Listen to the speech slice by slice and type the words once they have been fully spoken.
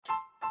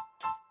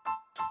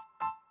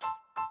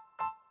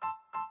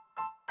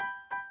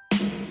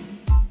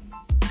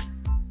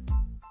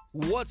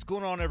What's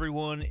going on,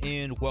 everyone,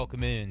 and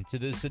welcome in to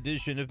this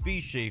edition of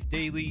Be Shafe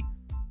Daily.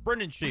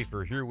 Brendan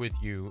Schaefer here with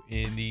you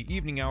in the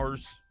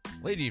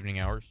late evening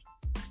hours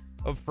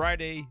of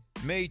Friday,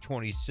 May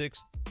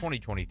 26th,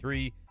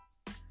 2023.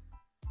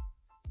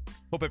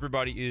 Hope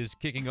everybody is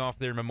kicking off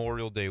their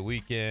Memorial Day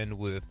weekend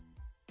with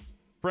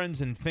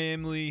friends and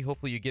family.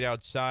 Hopefully you get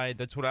outside.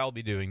 That's what I'll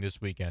be doing this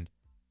weekend.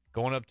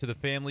 Going up to the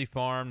family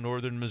farm,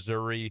 northern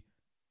Missouri,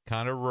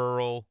 kind of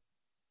rural.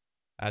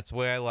 That's the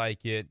way I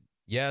like it.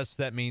 Yes,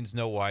 that means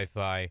no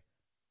Wi-Fi.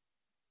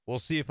 We'll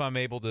see if I'm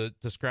able to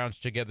scrounge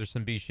together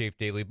some Be Shafe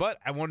Daily. But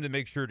I wanted to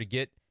make sure to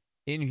get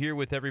in here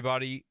with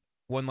everybody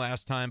one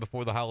last time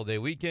before the holiday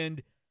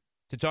weekend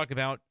to talk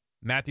about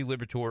Matthew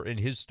Liberatore and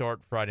his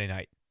start Friday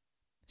night.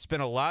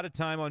 Spent a lot of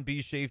time on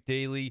Be Shafe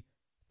Daily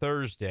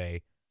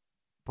Thursday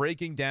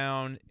breaking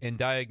down and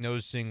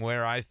diagnosing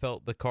where I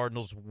felt the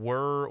Cardinals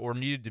were or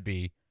needed to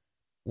be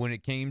when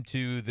it came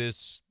to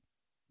this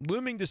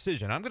looming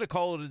decision. I'm going to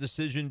call it a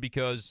decision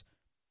because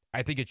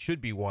I think it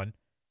should be one.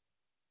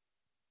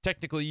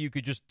 Technically, you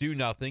could just do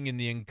nothing, and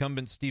the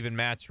incumbent Steven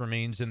Matz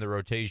remains in the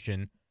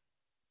rotation.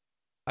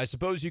 I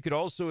suppose you could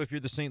also, if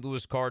you're the St.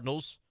 Louis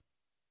Cardinals,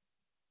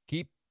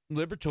 keep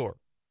Liberatore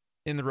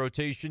in the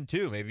rotation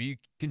too. Maybe you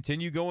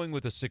continue going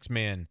with a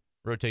six-man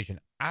rotation.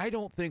 I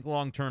don't think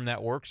long-term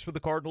that works for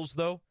the Cardinals,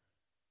 though.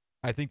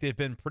 I think they've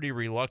been pretty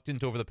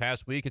reluctant over the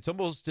past week. It's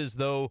almost as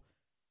though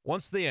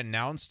once they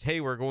announced,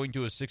 hey, we're going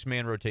to a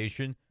six-man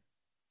rotation,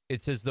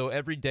 it's as though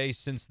every day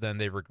since then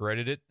they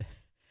regretted it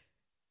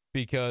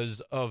because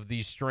of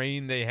the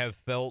strain they have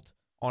felt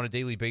on a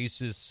daily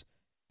basis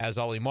as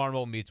Ollie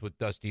Marmol meets with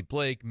Dusty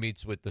Blake,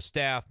 meets with the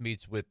staff,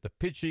 meets with the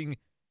pitching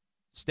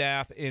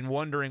staff, and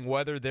wondering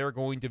whether they're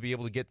going to be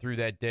able to get through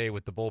that day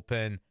with the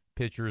bullpen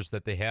pitchers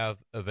that they have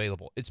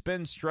available. It's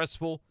been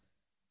stressful.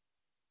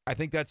 I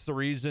think that's the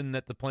reason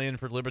that the plan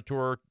for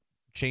Liberatore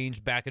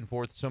changed back and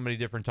forth so many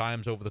different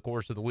times over the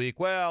course of the week.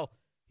 Well,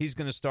 he's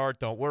going to start,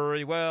 don't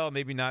worry. Well,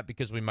 maybe not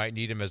because we might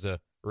need him as a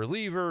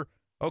reliever.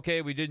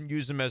 Okay, we didn't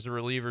use him as a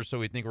reliever, so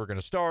we think we're going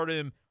to start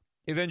him.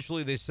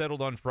 Eventually, they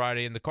settled on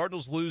Friday, and the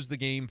Cardinals lose the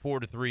game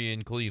 4-3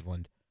 in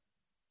Cleveland.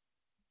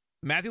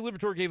 Matthew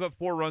Liberatore gave up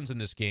 4 runs in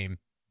this game,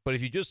 but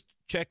if you just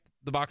checked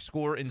the box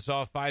score and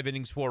saw 5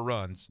 innings, 4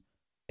 runs,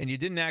 and you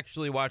didn't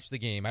actually watch the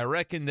game, I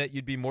reckon that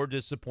you'd be more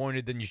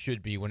disappointed than you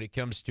should be when it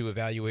comes to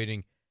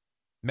evaluating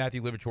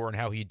Matthew Liberatore and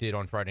how he did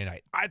on Friday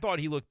night. I thought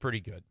he looked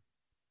pretty good.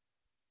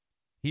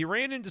 He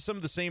ran into some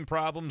of the same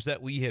problems that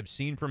we have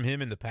seen from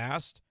him in the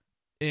past,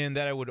 and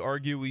that I would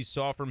argue we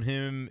saw from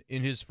him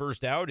in his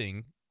first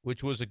outing,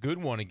 which was a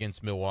good one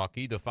against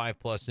Milwaukee, the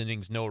 5+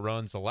 innings, no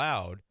runs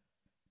allowed.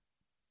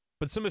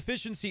 But some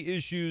efficiency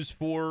issues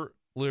for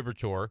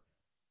Liberatore,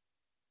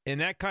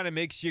 and that kind of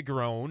makes you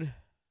groan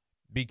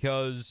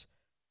because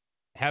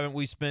haven't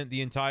we spent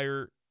the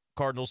entire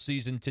Cardinals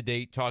season to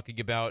date talking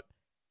about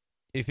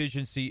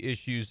efficiency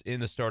issues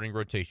in the starting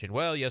rotation?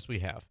 Well, yes, we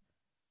have.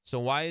 So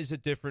why is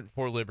it different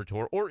for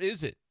Liberatore, or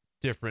is it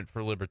different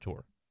for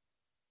Liberatore?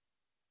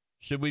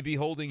 Should we be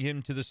holding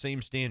him to the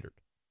same standard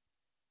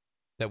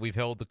that we've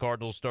held the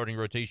Cardinals starting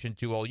rotation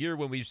to all year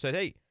when we've said,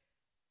 hey,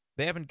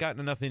 they haven't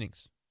gotten enough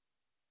innings.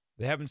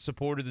 They haven't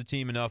supported the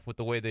team enough with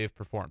the way they have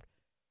performed.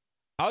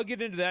 I'll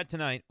get into that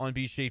tonight on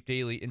Be Shafe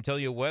Daily and tell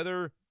you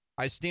whether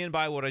I stand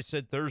by what I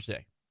said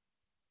Thursday.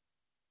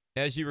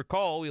 As you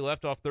recall, we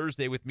left off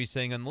Thursday with me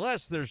saying,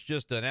 unless there's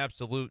just an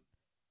absolute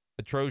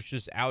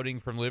atrocious outing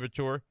from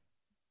Liberatore,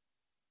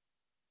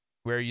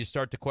 where you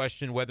start to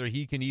question whether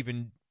he can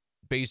even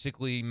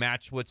basically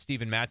match what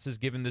Steven Matz has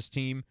given this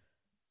team,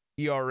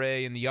 ERA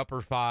in the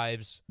upper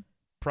 5s,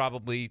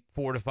 probably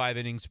 4 to 5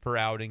 innings per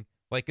outing.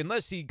 Like,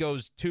 unless he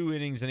goes 2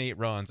 innings and 8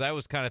 runs, I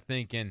was kind of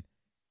thinking,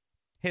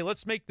 hey,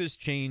 let's make this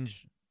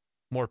change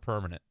more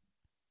permanent.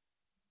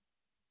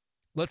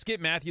 Let's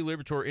get Matthew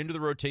Liberatore into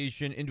the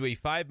rotation, into a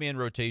 5-man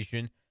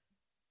rotation.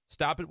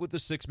 Stop it with the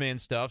 6-man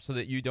stuff so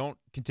that you don't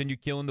continue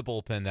killing the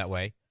bullpen that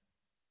way.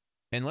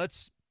 And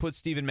let's put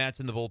Steven Matz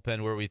in the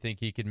bullpen where we think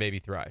he could maybe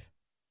thrive.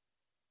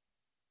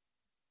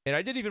 And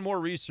I did even more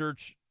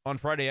research on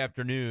Friday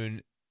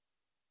afternoon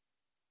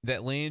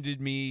that landed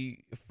me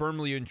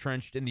firmly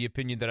entrenched in the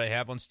opinion that I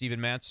have on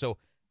Steven Matz. So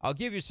I'll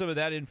give you some of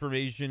that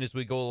information as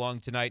we go along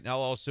tonight, and I'll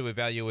also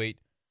evaluate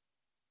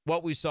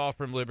what we saw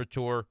from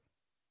Liberatore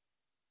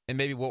and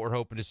maybe what we're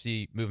hoping to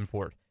see moving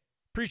forward.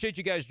 Appreciate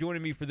you guys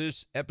joining me for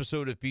this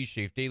episode of Be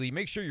Shafe Daily.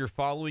 Make sure you're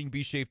following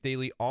Be Shafe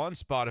Daily on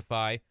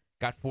Spotify.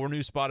 Got 4 new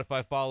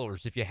Spotify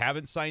followers. If you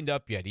haven't signed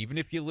up yet, even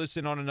if you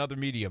listen on another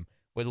medium,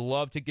 would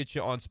love to get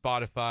you on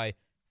Spotify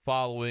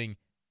following.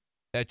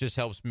 That just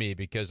helps me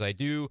because I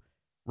do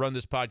run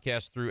this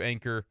podcast through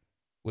Anchor,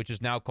 which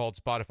is now called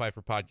Spotify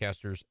for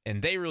Podcasters,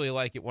 and they really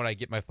like it when I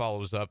get my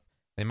follows up.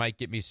 They might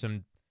get me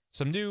some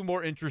new,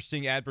 more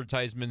interesting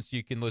advertisements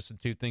you can listen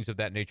to, things of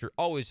that nature.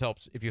 Always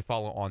helps if you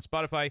follow on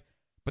Spotify.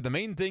 But the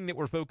main thing that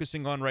we're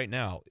focusing on right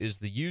now is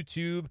the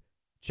YouTube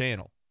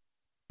channel.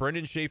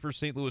 Brendan Schaefer,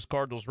 St. Louis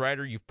Cardinals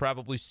writer. You've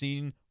probably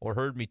seen or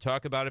heard me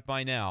talk about it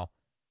by now.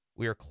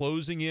 We are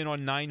closing in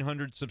on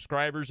 900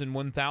 subscribers, and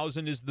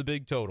 1,000 is the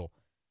big total.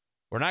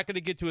 We're not going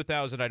to get to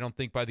 1,000, I don't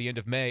think, by the end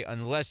of May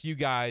unless you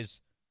guys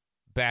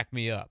back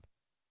me up,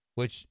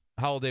 which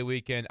holiday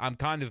weekend, I'm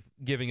kind of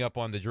giving up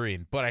on the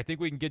dream. But I think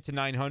we can get to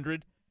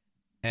 900,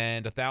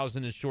 and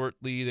 1,000 is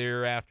shortly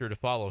thereafter to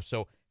follow.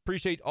 So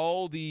appreciate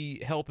all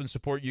the help and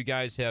support you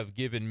guys have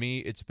given me.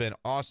 It's been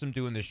awesome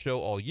doing this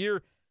show all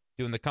year,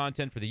 doing the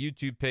content for the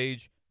YouTube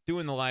page,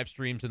 doing the live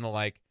streams and the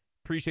like.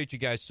 Appreciate you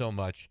guys so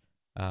much.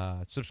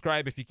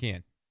 Subscribe if you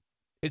can.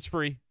 It's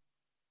free.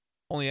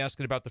 Only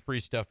asking about the free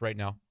stuff right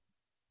now.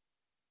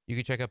 You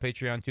can check out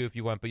Patreon too if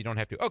you want, but you don't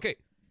have to. Okay,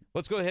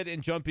 let's go ahead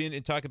and jump in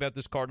and talk about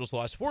this Cardinals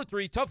loss.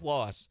 4-3, tough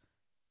loss.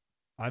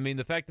 I mean,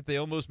 the fact that they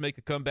almost make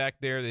a comeback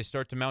there, they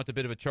start to mount a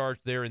bit of a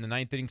charge there in the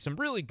ninth inning. Some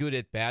really good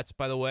at-bats,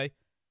 by the way,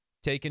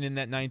 taken in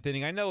that ninth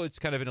inning. I know it's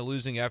kind of in a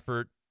losing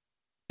effort,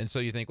 and so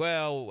you think,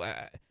 well,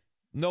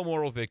 no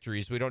moral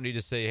victories. We don't need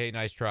to say, hey,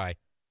 nice try.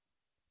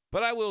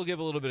 But I will give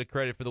a little bit of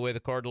credit for the way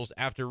the Cardinals,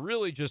 after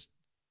really just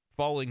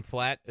falling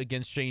flat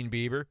against Shane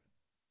Bieber,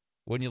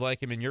 wouldn't you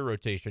like him in your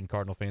rotation,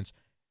 Cardinal fans?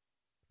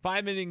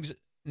 5 innings,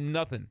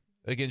 nothing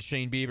against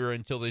Shane Bieber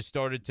until they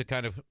started to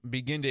kind of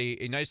begin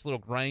a nice little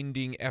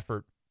grinding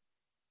effort.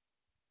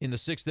 In the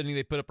 6th inning,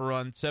 they put up a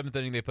run. 7th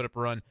inning, they put up a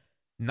run.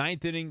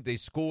 9th inning, they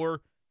score.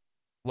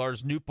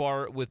 Lars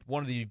Nootbaar with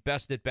one of the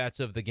best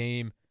at-bats of the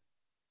game,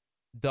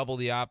 double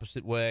the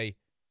opposite way.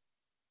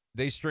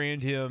 They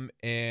strand him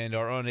and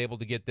are unable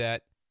to get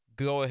that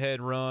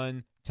go-ahead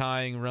run,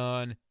 tying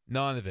run,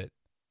 none of it.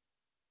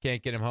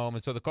 Can't get him home.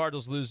 And so the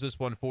Cardinals lose this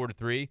one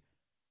 4-3.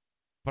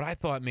 But I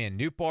thought, man,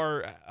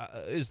 Nootbaar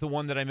is the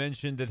one that I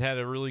mentioned that had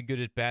a really good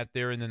at-bat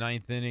there in the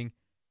 9th inning.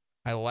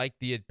 I like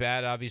the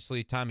at-bat,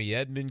 obviously. Tommy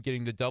Edman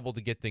getting the double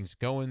to get things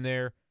going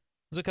there.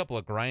 There's a couple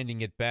of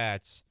grinding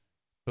at-bats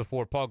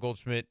before Paul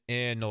Goldschmidt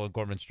and Nolan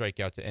Gorman strike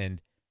out to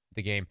end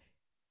the game.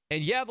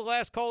 And yeah, the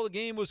last call of the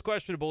game was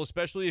questionable,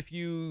 especially if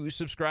you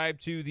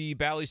subscribe to the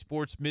Bally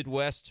Sports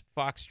Midwest,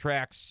 Fox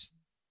Tracks,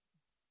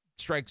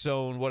 Strike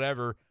Zone,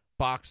 whatever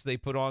box they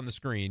put on the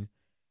screen.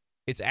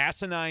 It's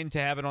asinine to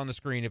have it on the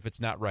screen if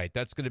it's not right.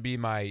 That's going to be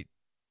my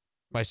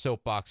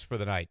soapbox for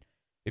the night.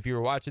 If you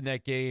were watching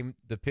that game,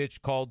 the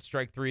pitch called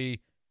strike 3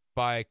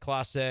 by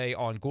Clase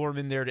on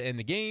Gorman there to end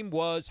the game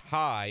was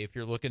high if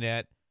you're looking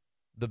at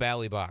the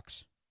Bally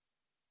box.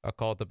 I'll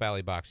call it the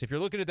Bally box. If you're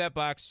looking at that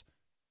box,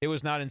 it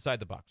was not inside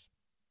the box.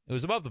 It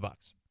was above the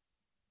box.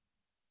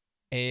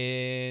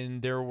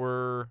 And there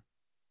were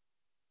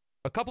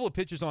a couple of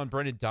pitches on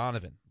Brendan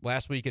Donovan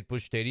last week at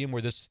Busch Stadium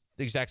where this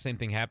exact same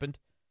thing happened.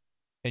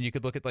 And you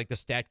could look at like the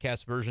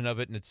StatCast version of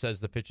it, and it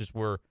says the pitches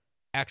were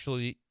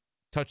actually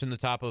touching the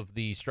top of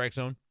the strike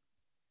zone.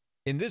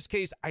 In this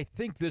case, I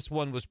think this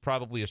one was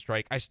probably a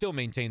strike. I still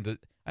maintain that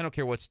I don't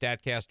care what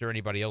StatCast or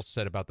anybody else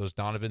said about those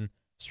Donovan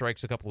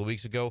strikes a couple of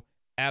weeks ago.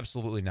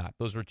 Absolutely not.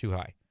 Those were too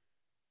high.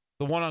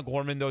 The one on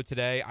Gorman, though,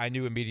 today, I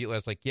knew immediately. I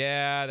was like,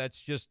 yeah,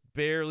 that's just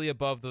barely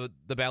above the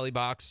Bally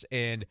box.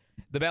 And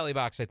the Bally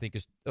box, I think,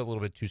 is a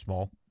little bit too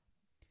small.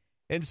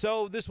 And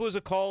so this was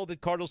a call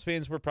that Cardinals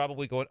fans were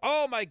probably going,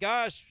 oh, my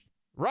gosh,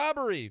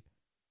 robbery.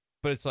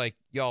 But it's like,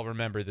 y'all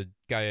remember the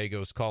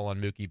Gallegos call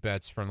on Mookie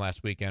Betts from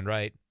last weekend,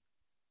 right?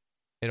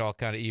 It all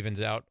kind of evens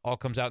out, all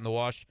comes out in the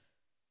wash.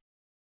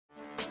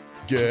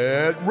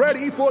 Get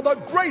ready for the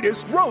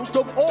greatest roast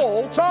of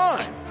all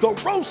time, the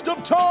Roast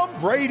of Tom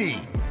Brady,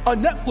 a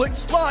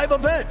Netflix live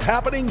event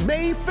happening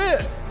May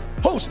 5th.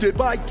 Hosted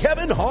by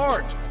Kevin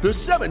Hart, the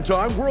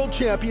 7-time world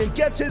champion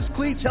gets his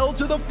cleats held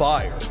to the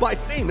fire by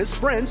famous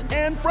friends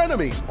and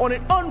frenemies on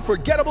an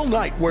unforgettable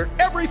night where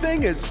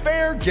everything is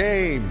fair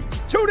game.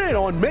 Tune in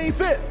on May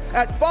 5th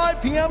at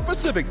 5 p.m.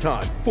 Pacific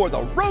time for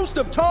the Roast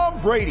of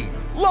Tom Brady,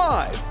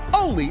 live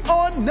only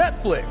on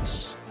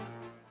Netflix.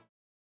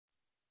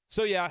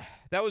 So, yeah,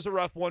 that was a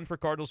rough one for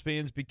Cardinals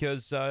fans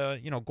because,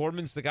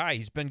 Gorman's the guy.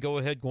 He's been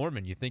go-ahead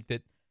Gorman. You think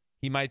that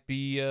he might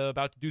be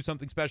about to do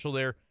something special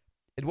there.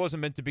 It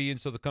wasn't meant to be, and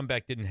so the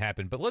comeback didn't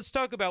happen. But let's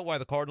talk about why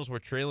the Cardinals were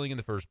trailing in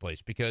the first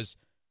place. Because,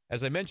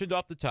 as I mentioned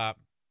off the top,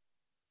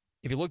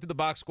 if you looked at the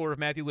box score of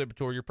Matthew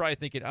Liberatore, you're probably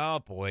thinking, oh,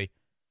 boy.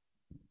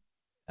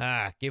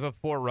 Gave up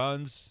 4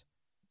 runs.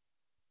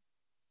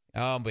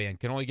 Oh, man,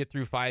 can only get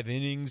through 5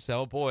 innings.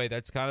 Oh, boy,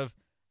 that's kind of,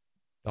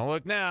 don't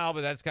look now,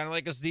 but that's kind of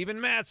like a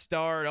Steven Matz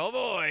start. Oh,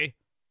 boy.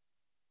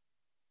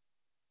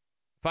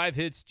 5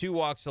 hits, 2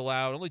 walks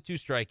allowed, only 2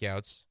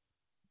 strikeouts.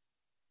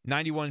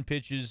 91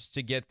 pitches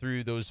to get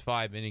through those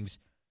 5 innings.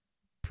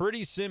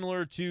 Pretty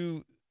similar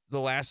to the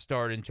last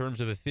start in terms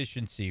of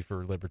efficiency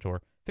for Liberatore.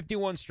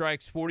 51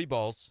 strikes, 40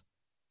 balls.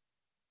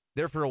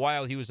 There for a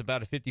while, he was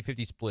about a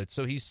 50-50 split.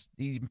 So he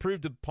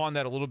improved upon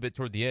that a little bit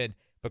toward the end.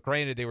 But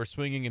granted, they were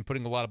swinging and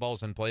putting a lot of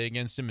balls in play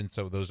against him, and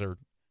so those are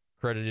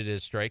credited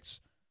as strikes.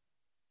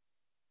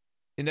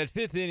 In that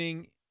 5th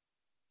inning,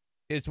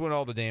 it's when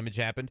all the damage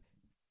happened.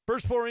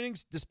 First 4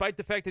 innings, despite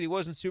the fact that he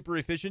wasn't super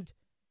efficient,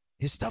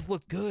 his stuff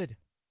looked good.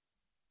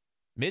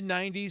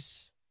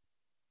 Mid-90s,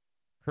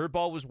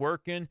 curveball was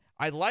working.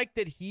 I like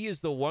that he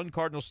is the one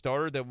Cardinal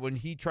starter that when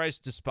he tries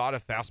to spot a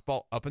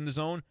fastball up in the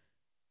zone,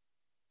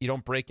 you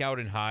don't break out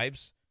in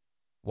hives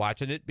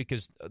watching it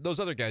because those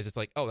other guys, it's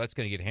like, oh, that's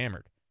going to get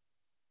hammered.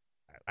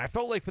 I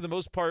felt like for the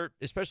most part,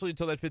 especially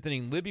until that fifth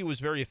inning, Libby was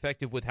very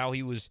effective with how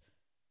he was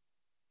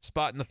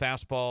spotting the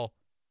fastball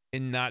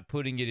and not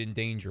putting it in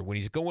danger. When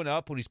he's going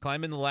up, when he's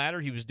climbing the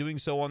ladder, he was doing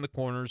so on the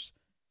corners.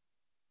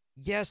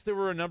 Yes, there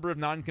were a number of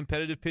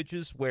non-competitive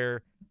pitches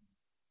where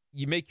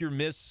you make your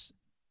miss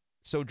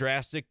so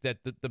drastic that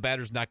the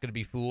batter's not going to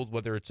be fooled,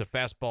 whether it's a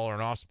fastball or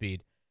an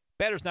off-speed.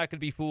 Batter's not going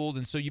to be fooled,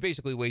 and so you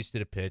basically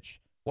wasted a pitch.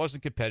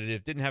 Wasn't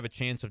competitive, didn't have a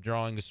chance of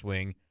drawing a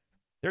swing.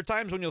 There are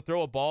times when you'll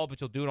throw a ball, but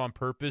you'll do it on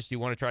purpose. You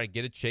want to try to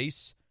get a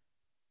chase,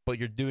 but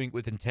you're doing it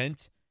with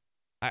intent.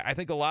 I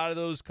think a lot of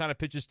those kind of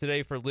pitches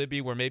today for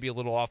Libby were maybe a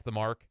little off the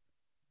mark.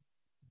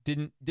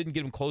 Didn't get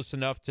him close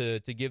enough to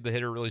give the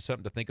hitter really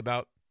something to think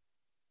about.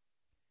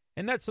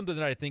 And that's something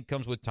that I think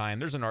comes with time.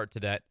 There's an art to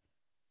that.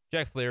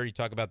 Jack Flaherty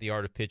talk about the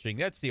art of pitching.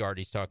 That's the art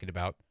he's talking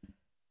about.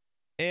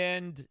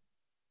 And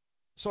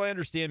so I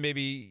understand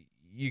maybe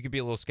you could be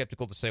a little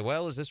skeptical to say,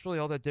 well, is this really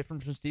all that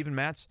different from Steven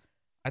Matz?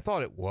 I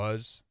thought it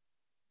was,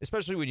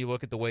 especially when you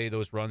look at the way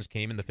those runs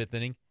came in the fifth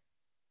inning.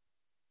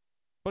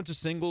 Bunch of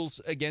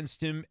singles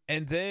against him,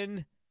 and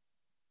then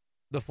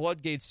the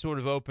floodgates sort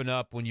of open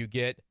up when you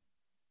get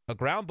a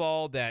ground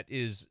ball that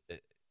is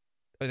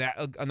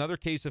another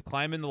case of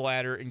climbing the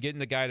ladder and getting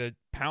the guy to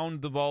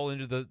pound the ball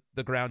into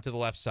the ground to the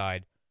left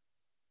side.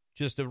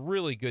 Just a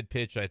really good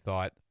pitch, I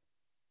thought.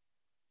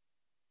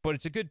 But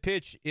it's a good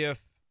pitch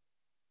if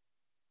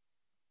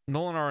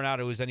Nolan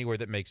Arenado is anywhere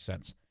that makes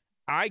sense.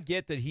 I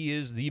get that he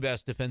is the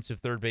best defensive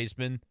third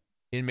baseman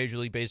in Major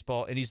League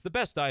Baseball, and he's the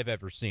best I've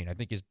ever seen. I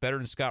think he's better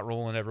than Scott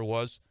Rowland ever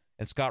was,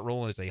 and Scott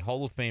Rowland is a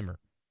Hall of Famer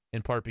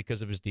in part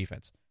because of his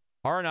defense.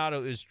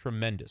 Arenado is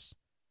tremendous.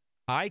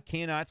 I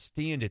cannot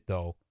stand it,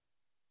 though,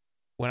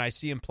 when I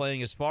see him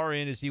playing as far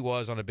in as he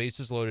was on a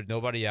bases loaded,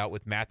 nobody out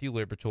with Matthew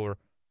Liberatore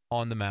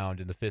on the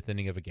mound in the fifth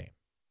inning of a game.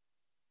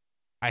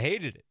 I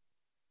hated it.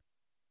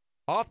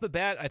 Off the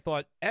bat, I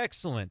thought,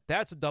 excellent.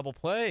 That's a double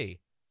play.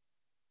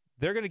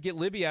 They're going to get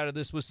Libby out of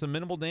this with some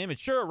minimal damage.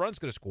 Sure, a run's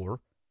going to score.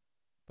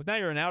 But now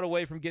you're an out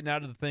away from getting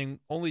out of the thing,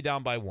 only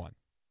down by one.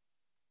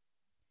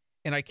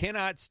 And I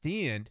cannot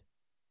stand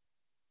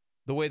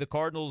the way the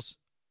Cardinals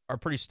are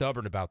pretty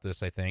stubborn about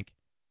this, I think.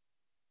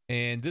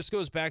 And this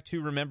goes back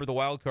to, remember, the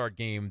wild card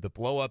game, the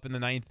blow up in the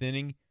ninth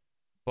inning.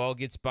 Ball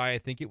gets by, I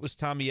think it was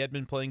Tommy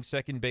Edman playing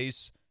second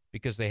base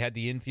because they had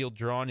the infield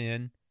drawn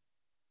in.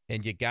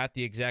 And you got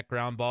the exact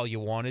ground ball you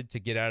wanted to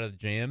get out of the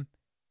jam,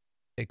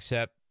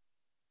 except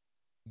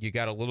you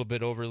got a little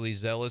bit overly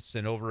zealous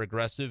and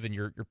over-aggressive, and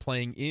you're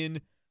playing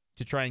in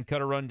to try and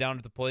cut a run down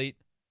to the plate.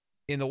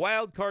 In the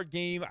wild card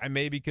game, I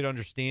maybe could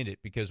understand it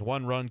because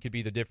one run could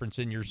be the difference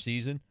in your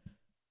season.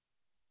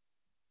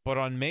 But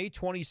on May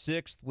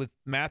 26th, with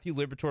Matthew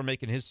Liberatore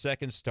making his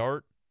second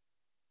start,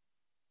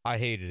 I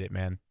hated it,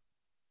 man.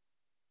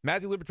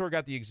 Matthew Liberatore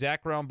got the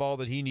exact ground ball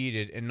that he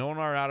needed, and Nolan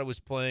Arenado was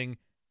playing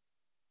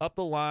up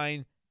the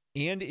line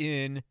and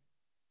in.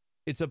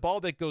 It's a ball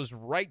that goes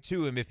right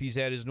to him if he's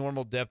at his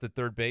normal depth at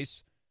third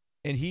base.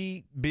 And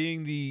he,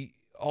 being the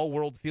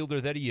all-world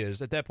fielder that he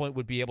is, at that point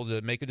would be able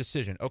to make a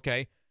decision.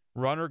 Okay,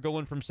 runner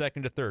going from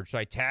second to third. Should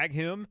I tag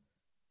him?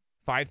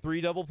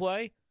 5-3 double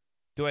play?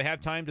 Do I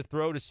have time to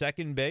throw to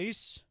second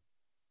base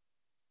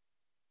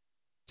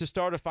to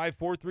start a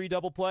 5-4-3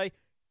 double play?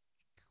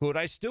 Could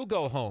I still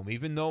go home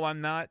even though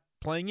I'm not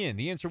playing in?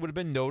 The answer would have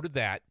been no to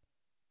that.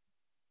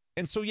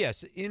 And so,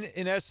 yes, in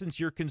essence,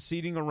 you're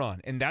conceding a run.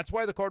 And that's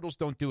why the Cardinals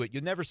don't do it.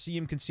 You'll never see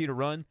them concede a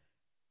run.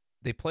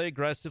 They play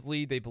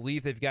aggressively. They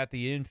believe they've got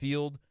the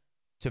infield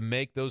to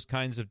make those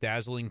kinds of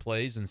dazzling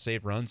plays and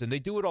save runs, and they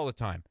do it all the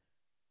time.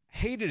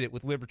 Hated it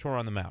with Liberatore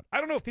on the mound. I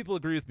don't know if people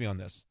agree with me on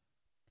this.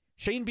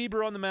 Shane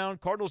Bieber on the mound.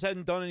 Cardinals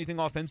hadn't done anything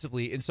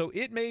offensively, and so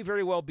it may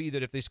very well be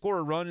that if they score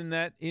a run in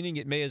that inning,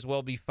 it may as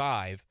well be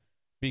 5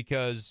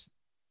 because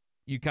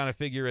you kind of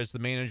figure as the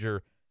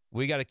manager,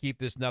 we got to keep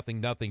this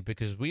 0-0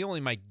 because we only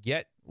might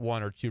get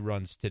 1 or 2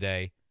 runs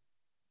today.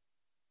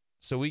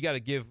 So we got to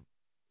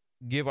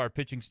give our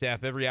pitching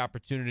staff every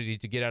opportunity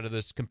to get out of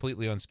this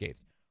completely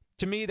unscathed.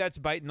 To me, that's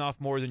biting off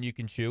more than you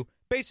can chew.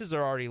 Bases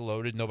are already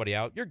loaded, nobody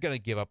out. You're going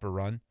to give up a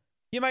run.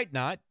 You might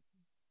not.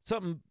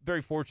 Something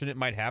very fortunate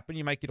might happen.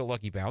 You might get a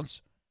lucky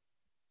bounce.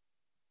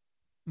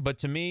 But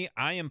to me,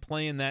 I am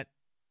playing that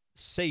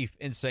safe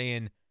and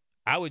saying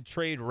I would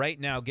trade right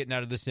now getting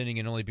out of this inning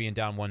and only being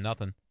down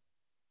 1-0.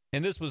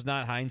 And this was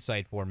not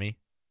hindsight for me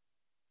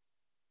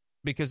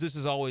because this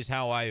is always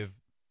how I've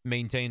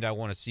maintained I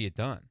want to see it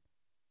done.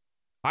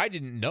 I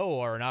didn't know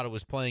Arenado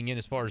was playing in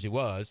as far as he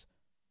was,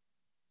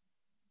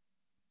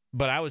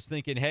 but I was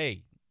thinking,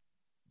 hey,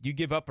 you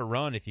give up a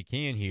run if you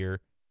can here,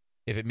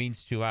 if it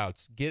means 2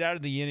 outs. Get out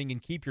of the inning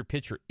and keep your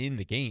pitcher in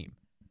the game.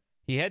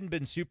 He hadn't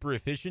been super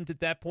efficient at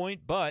that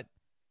point, but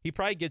he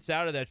probably gets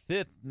out of that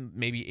fifth,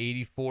 maybe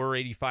 84,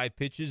 85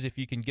 pitches if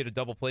you can get a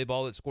double play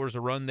ball that scores a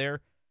run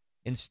there.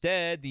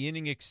 Instead, the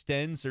inning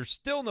extends. There's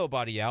still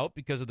nobody out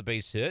because of the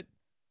base hit.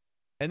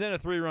 And then a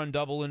 3-run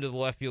double into the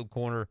left field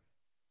corner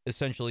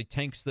essentially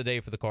tanks the day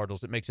for the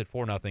Cardinals. It makes it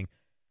 4-0.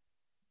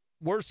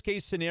 Worst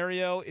case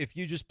scenario, if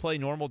you just play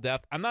normal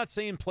depth, I'm not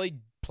saying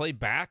play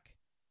back,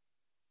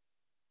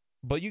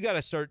 But you got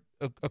to start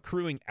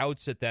accruing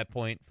outs at that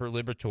point for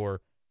Liberatore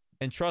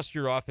and trust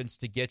your offense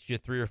to get you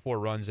 3 or 4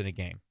 runs in a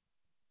game.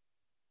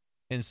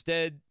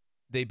 Instead,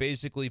 they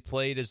basically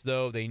played as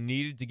though they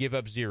needed to give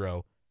up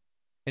 0,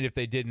 and if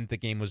they didn't, the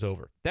game was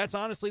over. That's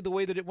honestly the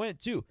way that it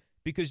went, too,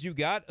 because you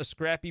got a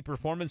scrappy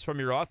performance from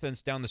your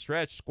offense down the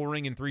stretch,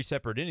 scoring in 3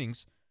 separate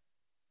innings.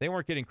 They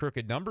weren't getting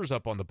crooked numbers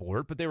up on the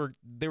board, but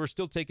they were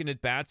still taking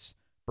at bats.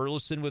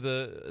 Burleson with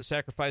a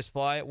sacrifice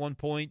fly at one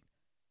point.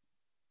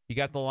 You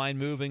got the line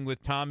moving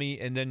with Tommy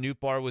and then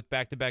Nootbaar with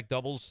back-to-back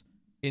doubles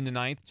in the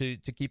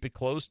 9th to keep it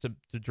close, to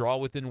draw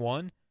within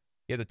 1.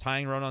 You had the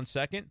tying run on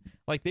second.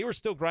 Like, they were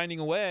still grinding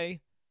away,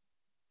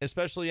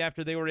 especially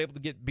after they were able to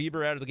get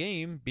Bieber out of the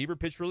game. Bieber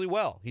pitched really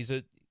well. He's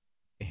a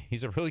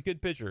really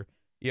good pitcher.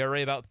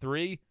 ERA about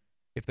 3.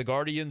 If the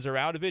Guardians are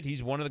out of it,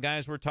 he's one of the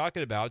guys we're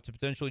talking about to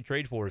potentially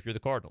trade for if you're the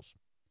Cardinals.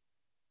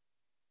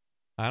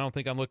 I don't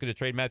think I'm looking to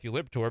trade Matthew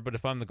Liberatore, but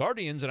if I'm the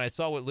Guardians and I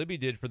saw what Libby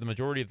did for the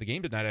majority of the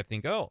game tonight, I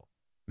think, oh,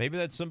 maybe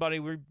that's somebody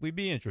we'd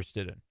be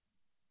interested in.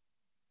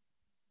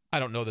 I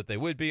don't know that they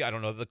would be. I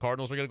don't know that the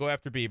Cardinals are going to go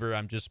after Bieber.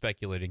 I'm just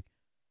speculating.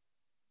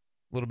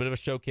 A little bit of a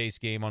showcase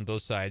game on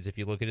both sides if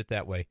you look at it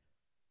that way.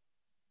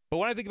 But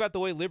when I think about the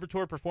way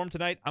Liberatore performed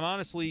tonight, I'm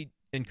honestly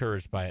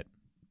encouraged by it.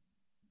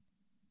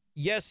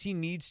 Yes, he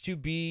needs to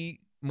be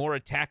more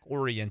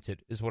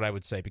attack-oriented is what I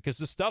would say, because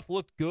the stuff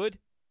looked good.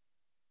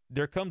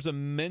 There comes a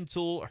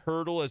mental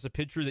hurdle as a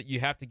pitcher that you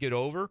have to get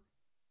over,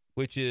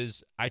 which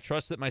is I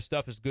trust that my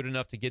stuff is good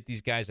enough to get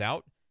these guys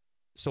out,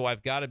 so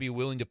I've got to be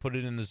willing to put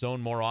it in the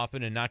zone more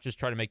often and not just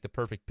try to make the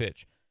perfect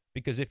pitch.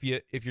 Because if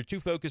you're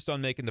too focused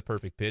on making the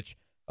perfect pitch,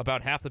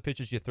 about half the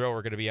pitches you throw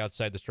are going to be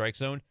outside the strike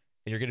zone,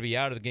 and you're going to be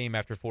out of the game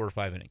after 4 or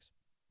 5 innings.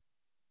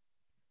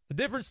 The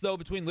difference, though,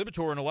 between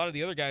Liberatore and a lot of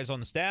the other guys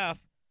on the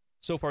staff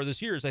so far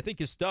this year is I think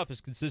his stuff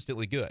is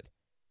consistently good.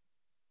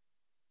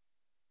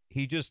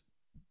 He just,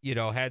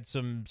 had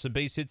some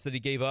base hits that he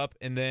gave up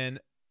and then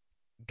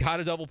got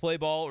a double play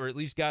ball or at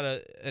least got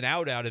an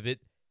out of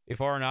it if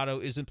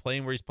Arenado isn't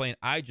playing where he's playing.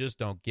 I just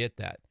don't get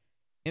that.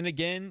 And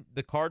again,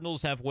 the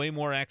Cardinals have way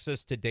more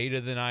access to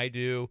data than I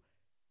do.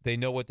 They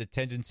know what the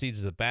tendencies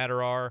of the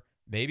batter are.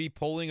 Maybe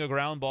pulling a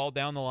ground ball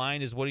down the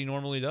line is what he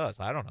normally does.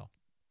 I don't know.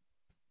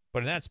 But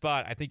in that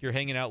spot, I think you're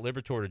hanging out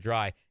Liberatore to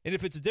dry. And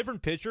if it's a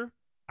different pitcher,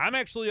 I'm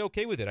actually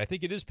okay with it. I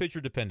think it is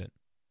pitcher dependent.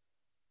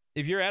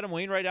 If you're Adam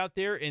Wainwright out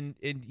there and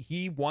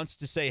he wants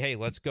to say, hey,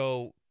 let's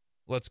go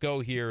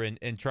here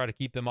and try to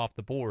keep them off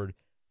the board.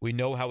 We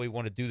know how we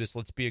want to do this.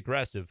 Let's be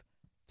aggressive.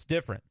 It's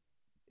different.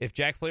 If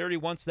Jack Flaherty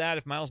wants that,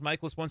 if Miles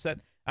Michaelis wants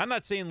that, I'm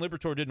not saying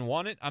Liberatore didn't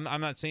want it. I'm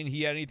not saying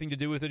he had anything to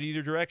do with it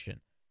either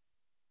direction.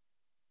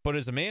 But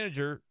as a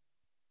manager,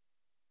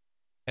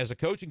 as a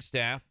coaching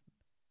staff,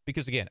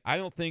 because again, I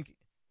don't think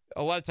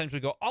a lot of times we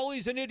go,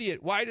 Ollie's an idiot.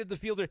 Why did the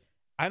fielder?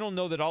 I don't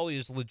know that Ollie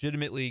is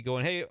legitimately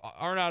going, hey,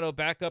 Arenado,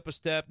 back up a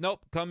step.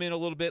 Nope, come in a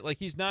little bit. Like,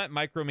 he's not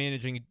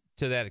micromanaging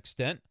to that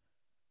extent.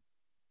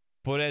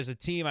 But as a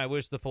team, I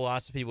wish the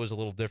philosophy was a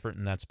little different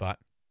in that spot.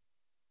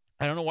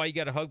 I don't know why you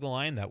got to hug the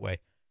line that way.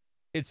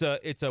 It's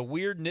a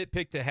weird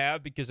nitpick to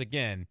have because,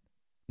 again,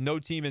 no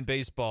team in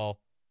baseball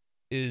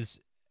is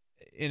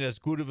in as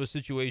good of a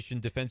situation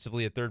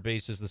defensively at third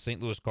base as the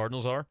St. Louis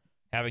Cardinals are,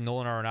 having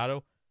Nolan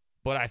Arenado.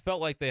 But I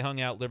felt like they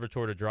hung out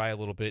Liberatore to dry a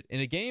little bit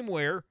in a game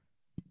where,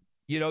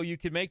 you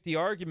could make the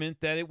argument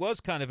that it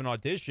was kind of an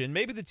audition.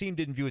 Maybe the team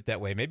didn't view it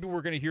that way. Maybe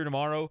we're going to hear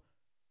tomorrow,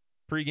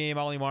 pregame,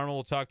 Ollie Marmol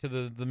will talk to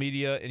the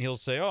media, and he'll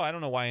say, I don't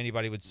know why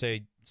anybody would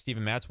say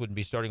Steven Matz wouldn't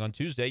be starting on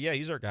Tuesday. Yeah,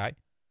 he's our guy.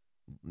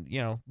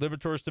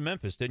 Liberatore's to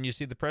Memphis. Didn't you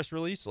see the press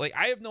release? Like,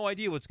 I have no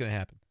idea what's going to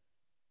happen.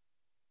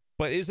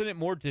 But isn't it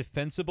more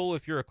defensible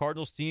if you're a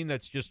Cardinals team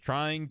that's just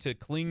trying to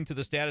cling to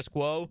the status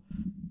quo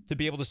to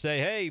be able to say,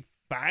 hey,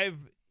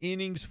 5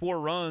 innings, 4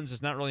 runs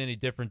is not really any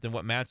different than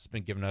what Matt's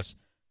been giving us.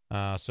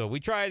 So we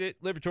tried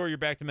it. Liberatore, you're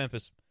back to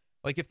Memphis.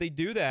 Like, if they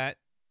do that,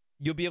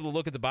 you'll be able to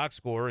look at the box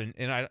score,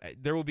 and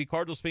there will be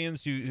Cardinals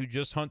fans who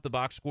just hunt the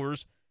box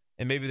scores,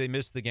 and maybe they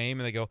miss the game,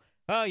 and they go,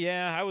 oh,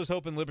 yeah, I was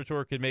hoping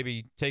Liberatore could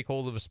maybe take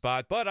hold of a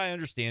spot, but I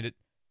understand it.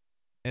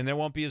 And there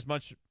won't be as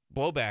much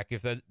blowback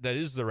if that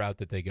is the route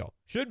that they go.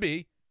 Should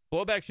be.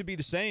 Blowback should be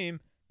the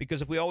same,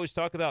 because if we always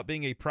talk about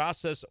being a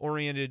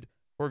process-oriented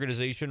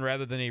organization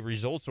rather than a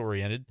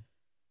results-oriented,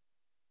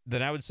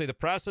 then I would say the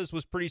process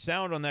was pretty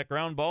sound on that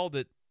ground ball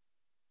that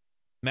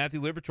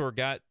Matthew Liberatore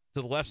got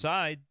to the left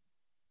side,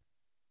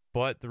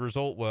 but the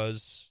result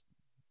was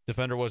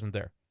defender wasn't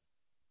there.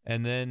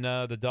 And then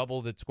the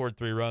double that scored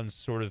 3 runs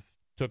sort of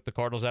took the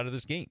Cardinals out of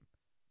this game.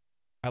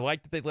 I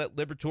like that they let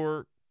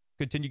Liberatore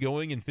continue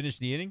going and finish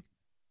the inning.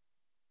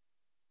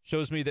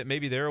 Shows me that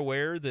maybe they're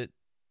aware that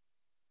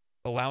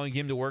allowing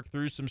him to work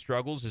through some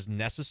struggles is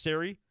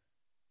necessary.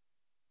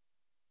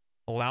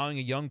 Allowing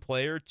a young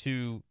player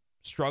to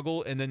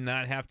struggle and then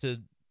not have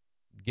to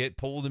get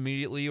pulled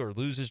immediately or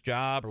lose his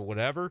job or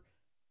whatever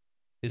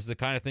is the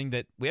kind of thing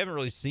that we haven't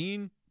really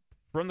seen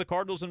from the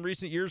Cardinals in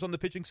recent years on the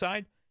pitching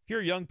side. If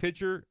you're a young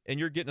pitcher and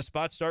you're getting a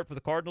spot start for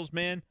the Cardinals,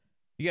 man,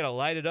 you got to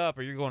light it up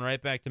or you're going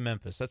right back to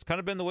Memphis. That's kind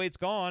of been the way it's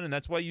gone, and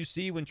that's why you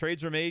see when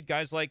trades are made,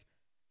 guys like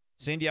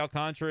Sandy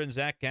Alcantara and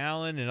Zach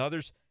Gallen and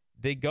others,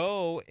 they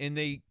go and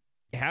they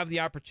have the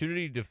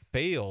opportunity to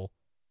fail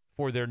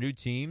for their new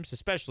teams,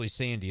 especially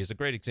Sandy is a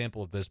great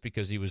example of this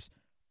because he was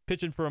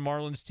pitching for a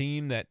Marlins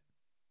team that,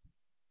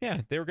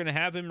 yeah, they were going to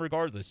have him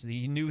regardless.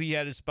 He knew he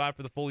had his spot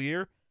for the full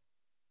year.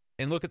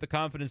 And look at the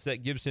confidence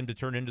that gives him to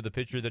turn into the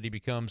pitcher that he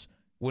becomes,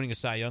 winning a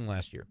Cy Young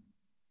last year.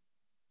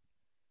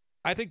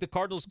 I think the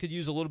Cardinals could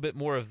use a little bit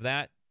more of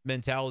that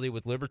mentality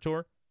with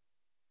Liberatore.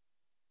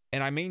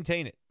 And I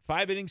maintain it.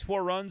 5 innings,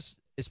 4 runs,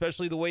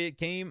 especially the way it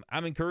came.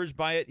 I'm encouraged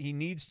by it. He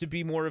needs to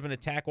be more of an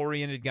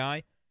attack-oriented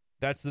guy.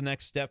 That's the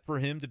next step for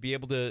him to be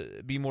able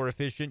to be more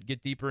efficient,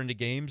 get deeper into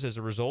games as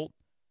a result.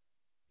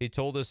 He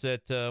told us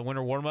at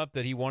winter warm-up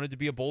that he wanted to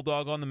be a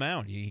bulldog on the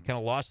mound. He kind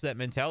of lost that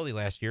mentality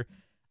last year.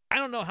 I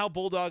don't know how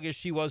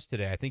bulldogish he was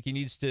today. I think he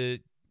needs to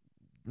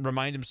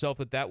remind himself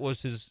that that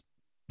was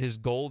his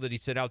goal that he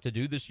set out to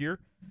do this year,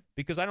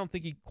 because I don't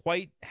think he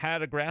quite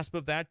had a grasp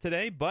of that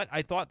today, but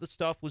I thought the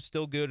stuff was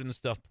still good and the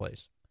stuff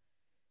plays.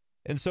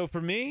 And so for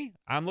me,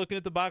 I'm looking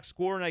at the box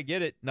score and I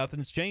get it.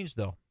 Nothing's changed,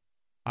 though.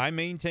 I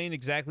maintain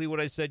exactly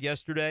what I said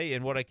yesterday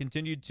and what I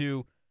continued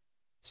to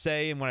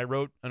say, and when I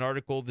wrote an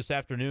article this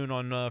afternoon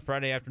on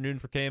Friday afternoon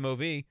for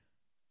KMOV,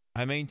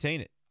 I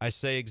maintain it. I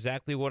say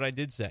exactly what I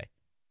did say.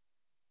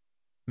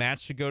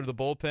 Matz should go to the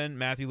bullpen.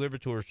 Matthew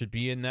Liberatore should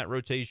be in that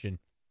rotation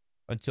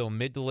until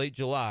mid to late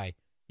July.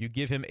 You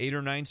give him 8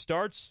 or 9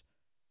 starts.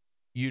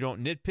 You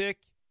don't nitpick.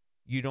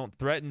 You don't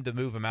threaten to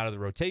move him out of the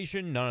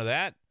rotation. None of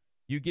that.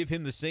 You give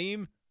him the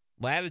same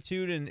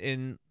latitude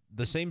and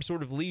the same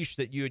sort of leash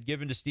that you had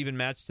given to Steven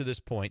Matz to this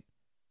point.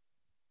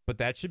 But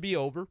that should be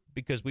over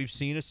because we've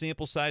seen a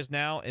sample size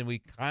now, and we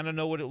kind of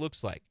know what it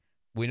looks like.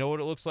 We know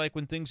what it looks like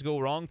when things go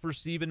wrong for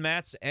Steven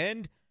Matz,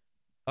 and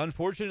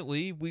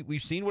unfortunately,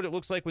 we've seen what it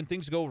looks like when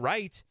things go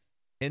right,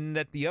 and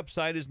that the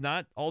upside is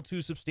not all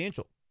too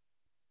substantial.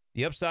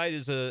 The upside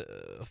is a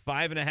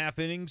 5.5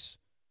 innings,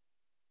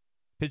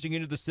 pitching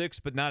into the 6th,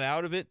 but not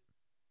out of it.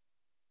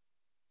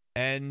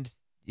 And,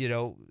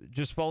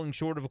 just falling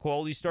short of a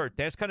quality start.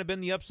 That's kind of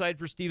been the upside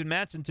for Steven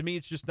Matz, and to me,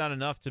 it's just not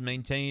enough to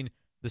maintain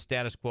the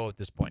status quo at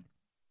this point.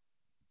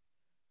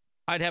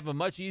 I'd have a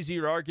much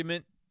easier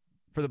argument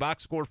for the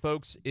box score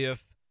folks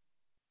if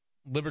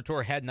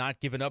Liberatore had not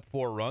given up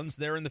 4 runs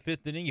there in the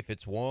 5th inning. If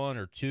it's 1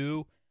 or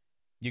 2,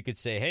 you could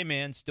say, hey,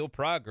 man, still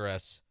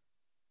progress.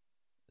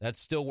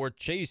 That's still worth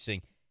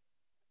chasing.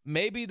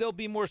 Maybe they'll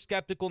be more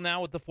skeptical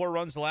now with the 4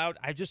 runs allowed.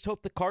 I just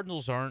hope the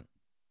Cardinals aren't.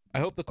 I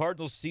hope the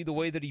Cardinals see the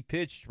way that he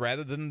pitched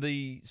rather than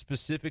the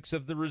specifics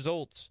of the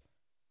results.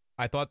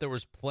 I thought there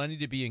was plenty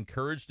to be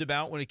encouraged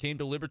about when it came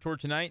to Liberatore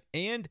tonight.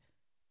 And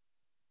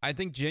I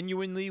think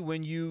genuinely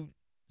when you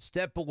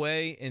step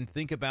away and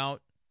think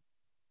about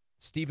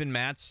Steven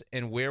Matz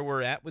and where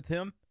we're at with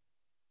him,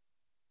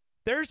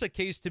 there's a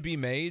case to be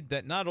made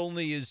that not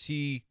only is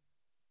he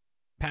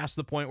past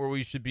the point where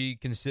we should be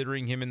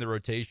considering him in the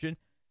rotation,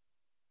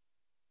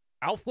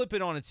 I'll flip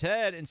it on its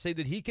head and say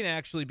that he can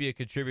actually be a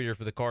contributor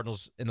for the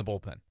Cardinals in the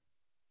bullpen.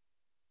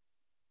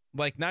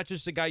 Like, not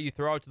just a guy you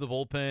throw out to the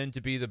bullpen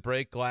to be the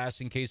break glass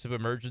in case of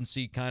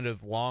emergency kind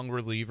of long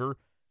reliever,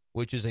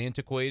 which is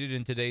antiquated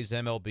in today's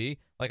MLB.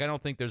 Like, I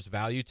don't think there's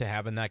value to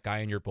having that guy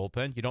in your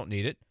bullpen. You don't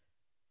need it.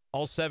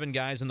 All 7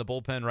 guys in the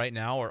bullpen right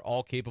now are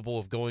all capable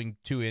of going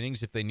 2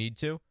 innings if they need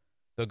to.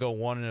 They'll go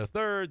 1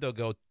 1/3. They'll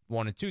go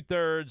 1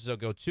 2/3. They'll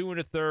go 2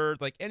 1/3.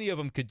 Like, any of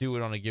them could do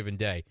it on a given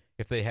day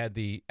if they had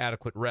the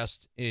adequate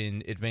rest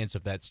in advance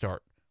of that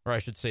start. Or I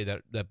should say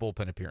that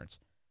bullpen appearance.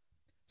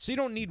 So you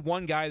don't need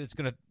one guy that's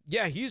going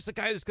to, he's the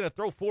guy that's going to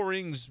throw 4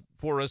 innings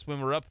for us when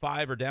we're up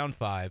 5 or down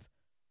 5.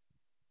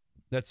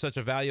 That's such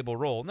a valuable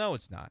role. No,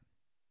 it's not.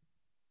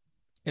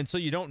 And so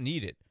you don't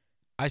need it.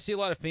 I see a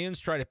lot of fans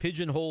try to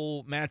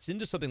pigeonhole Matz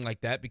into something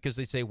like that because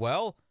they say,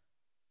 well,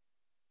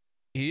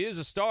 he is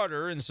a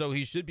starter, and so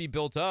he should be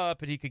built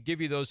up, and he could give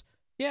you those.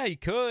 Yeah, he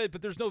could,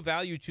 but there's no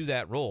value to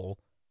that role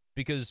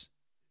because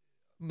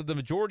the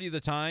majority of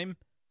the time,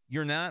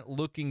 you're not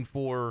looking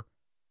for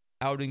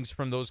outings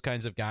from those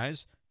kinds of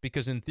guys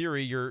because, in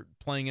theory, you're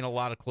playing in a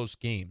lot of close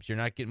games. You're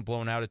not getting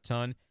blown out a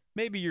ton.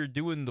 Maybe you're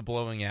doing the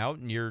blowing out,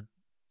 and you're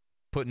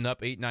putting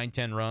up 8, 9,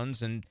 10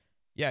 runs, and,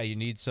 you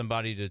need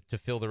somebody to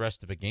fill the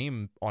rest of a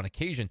game on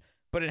occasion.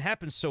 But it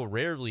happens so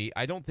rarely,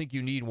 I don't think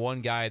you need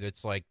one guy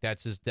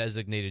that's his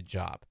designated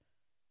job.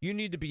 You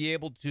need to be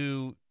able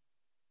to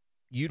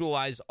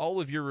utilize all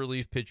of your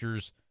relief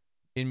pitchers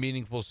in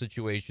meaningful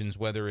situations,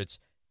 whether it's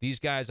these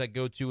guys I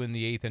go to in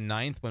the 8th and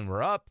 9th when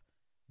we're up,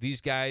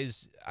 these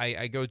guys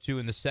I go to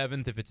in the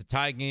 7th if it's a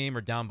tie game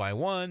or down by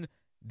 1.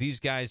 These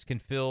guys can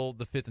fill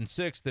the 5th and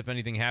 6th if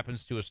anything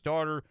happens to a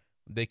starter.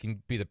 They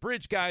can be the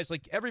bridge guys.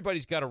 Like,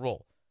 everybody's got a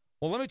role.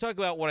 Well, let me talk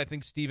about what I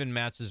think Steven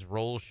Matz's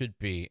role should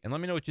be, and let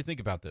me know what you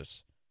think about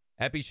this.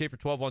 At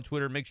BShafer12 on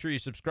Twitter. Make sure you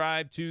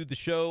subscribe to the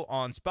show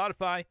on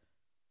Spotify.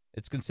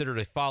 It's considered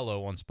a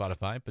follow on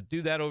Spotify, but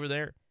do that over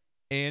there.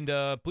 And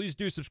please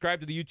do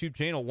subscribe to the YouTube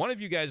channel. One of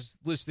you guys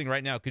listening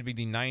right now could be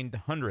the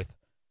 900th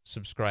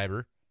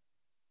subscriber.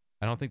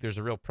 I don't think there's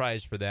a real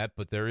prize for that,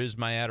 but there is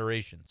my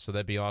adoration, so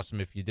that'd be awesome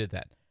if you did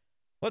that.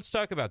 Let's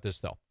talk about this,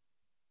 though.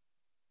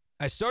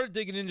 I started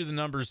digging into the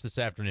numbers this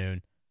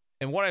afternoon,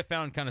 and what I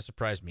found kind of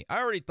surprised me. I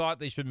already thought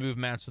they should move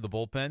Matz to the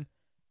bullpen,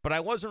 but I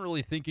wasn't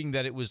really thinking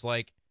that it was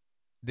like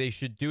they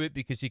should do it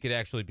because he could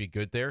actually be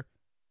good there.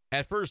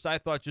 At first, I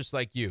thought just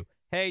like you,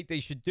 hey,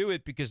 they should do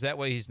it because that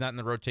way he's not in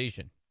the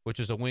rotation, which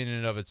is a win in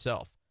and of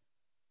itself.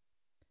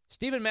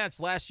 Steven Matz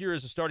last year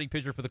as a starting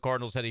pitcher for the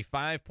Cardinals had a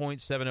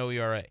 5.70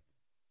 ERA.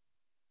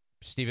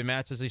 Steven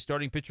Matz as a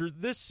starting pitcher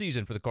this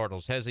season for the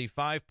Cardinals has a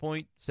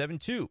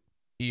 5.72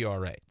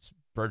 ERA. It's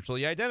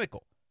virtually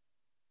identical.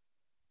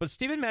 But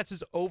Steven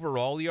Matz's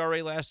overall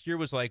ERA last year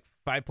was like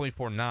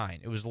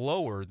 5.49. It was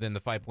lower than the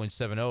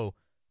 5.70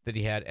 that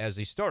he had as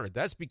a starter.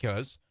 That's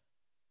because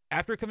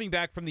after coming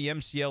back from the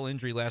MCL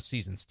injury last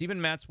season, Steven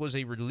Matz was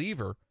a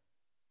reliever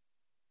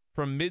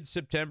from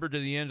mid-September to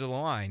the end of the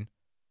line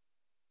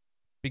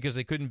because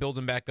they couldn't build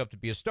him back up to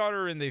be a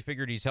starter, and they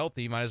figured he's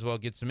healthy, might as well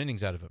get some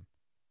innings out of him,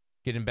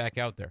 get him back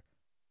out there.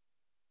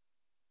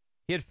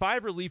 He had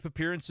 5 relief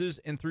appearances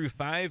and threw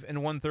 5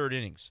 1/3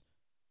 innings,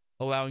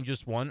 allowing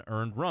just 1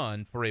 earned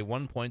run for a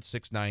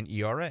 1.69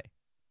 ERA.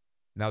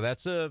 Now,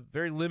 that's a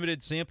very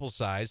limited sample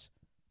size,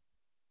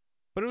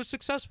 but it was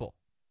successful.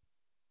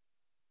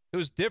 It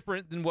was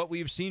different than what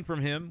we've seen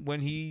from him when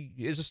he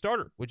is a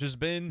starter, which has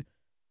been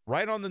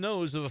right on the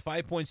nose of a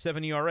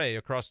 5.7 ERA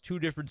across 2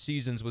 different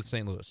seasons with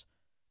St. Louis.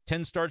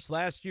 10 starts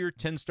last year,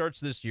 10 starts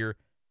this year,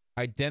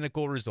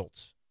 identical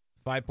results.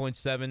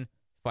 5.7,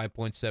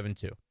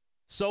 5.72.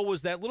 So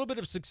was that little bit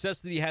of success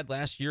that he had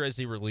last year as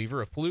a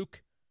reliever a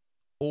fluke?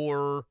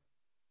 Or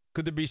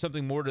could there be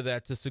something more to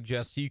that to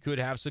suggest he could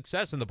have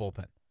success in the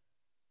bullpen?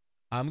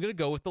 I'm going to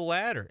go with the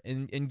latter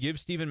and give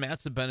Steven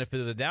Matz the benefit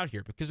of the doubt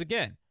here. Because,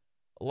 again,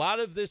 a lot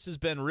of this has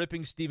been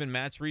ripping Steven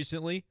Matz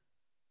recently,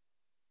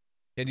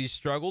 and he's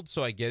struggled,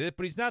 so I get it.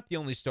 But he's not the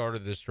only starter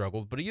that has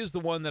struggled. But he is the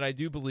one that I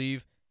do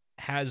believe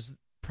has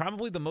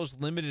probably the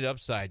most limited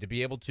upside to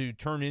be able to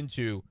turn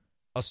into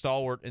a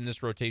stalwart in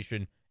this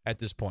rotation at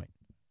this point.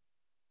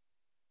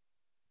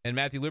 And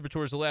Matthew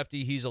Liberatore is a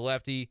lefty. He's a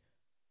lefty.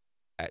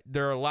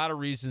 There are a lot of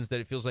reasons that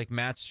it feels like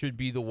Matz should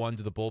be the one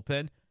to the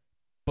bullpen.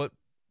 But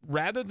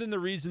rather than the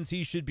reasons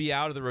he should be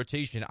out of the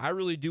rotation, I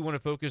really do want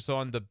to focus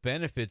on the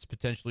benefits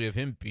potentially of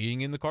him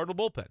being in the Cardinal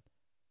bullpen.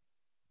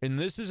 And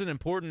this is an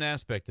important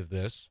aspect of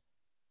this.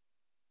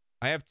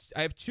 I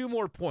have 2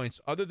 more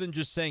points other than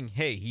just saying,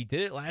 hey, he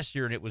did it last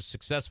year and it was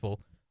successful,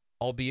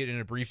 albeit in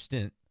a brief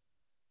stint.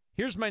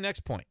 Here's my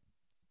next point.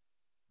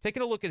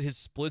 Taking a look at his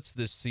splits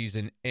this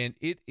season, and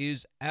it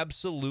is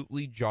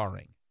absolutely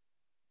jarring.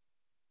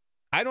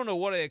 I don't know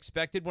what I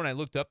expected when I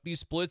looked up these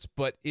splits,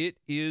 but it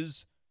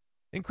is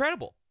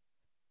incredible.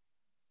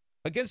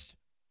 Against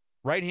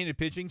right-handed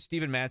pitching,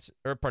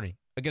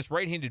 against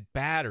right-handed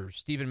batters,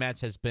 Steven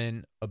Matz has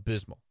been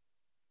abysmal.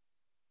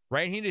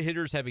 Right-handed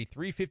hitters have a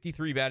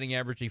 353 batting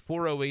average, a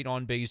 408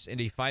 on base,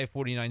 and a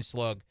 549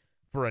 slug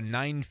for a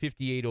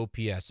 958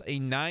 OPS. A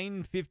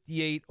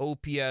 958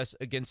 OPS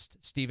against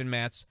Steven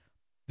Matz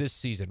this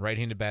season.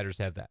 Right-handed batters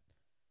have that.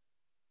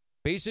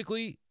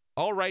 Basically,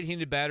 all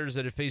right-handed batters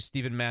that have faced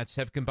Steven Matz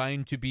have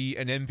combined to be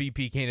an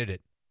MVP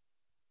candidate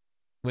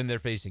when they're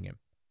facing him.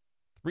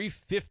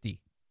 350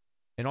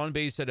 and on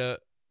base at a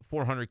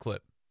 400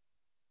 clip.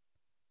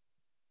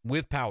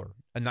 With power,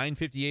 a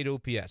 958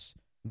 OPS.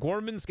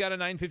 Gorman's got a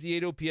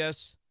 958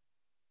 OPS.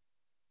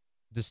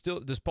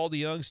 Does Paul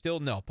DeYoung still?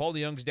 No. Paul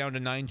DeYoung's down to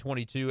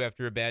 922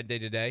 after a bad day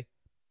today.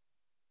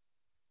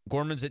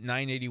 Gorman's at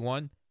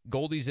 981.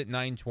 Goldie's at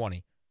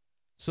 920.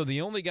 So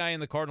the only guy in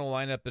the Cardinal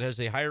lineup that has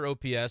a higher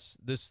OPS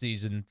this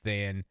season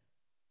than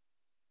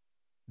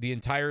the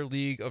entire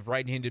league of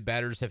right-handed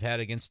batters have had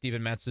against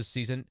Steven Matz this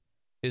season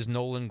is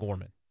Nolan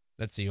Gorman.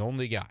 That's the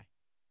only guy.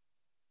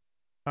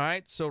 All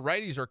right, so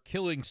righties are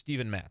killing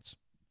Steven Matz.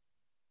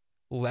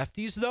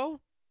 Lefties, though?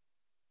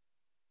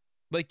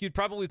 Like, you'd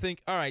probably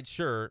think, all right,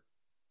 sure,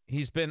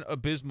 he's been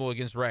abysmal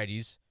against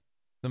righties.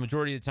 The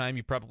majority of the time,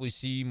 you probably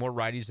see more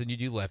righties than you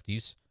do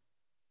lefties.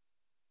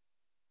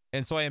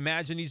 And so I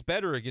imagine he's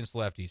better against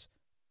lefties.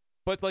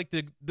 But, like,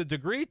 the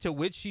degree to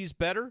which he's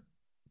better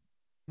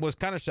was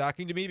kind of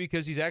shocking to me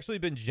because he's actually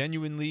been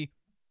genuinely,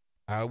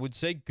 I would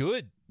say,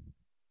 good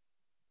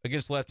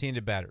against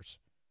left-handed batters.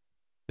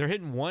 They're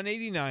hitting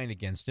 189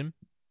 against him,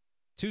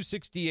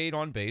 268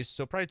 on base,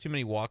 so probably too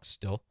many walks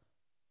still.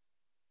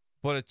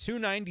 But a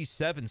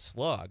 297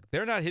 slug.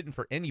 They're not hitting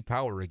for any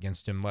power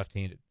against him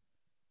left-handed.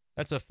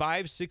 That's a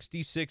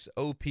 566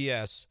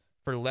 OPS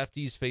for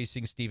lefties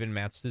facing Steven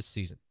Matz this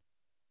season.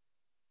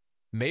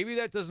 Maybe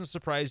that doesn't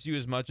surprise you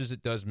as much as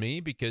it does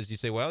me because you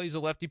say, well, he's a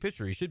lefty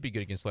pitcher. He should be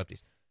good against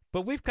lefties.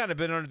 But we've kind of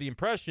been under the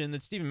impression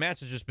that Steven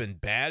Matz has just been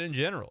bad in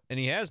general. And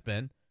he has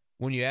been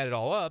when you add it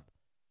all up.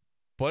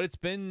 But it's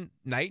been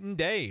night and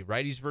day,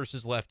 righties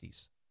versus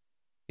lefties.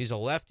 He's a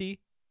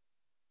lefty.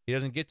 He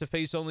doesn't get to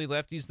face only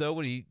lefties, though.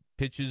 When he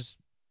pitches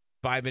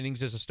 5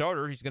 innings as a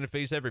starter, he's going to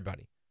face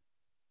everybody.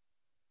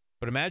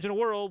 But imagine a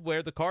world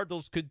where the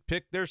Cardinals could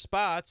pick their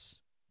spots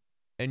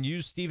and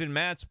use Steven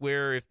Matz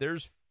where if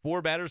there's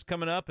 4 batters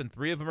coming up and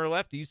 3 of them are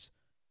lefties,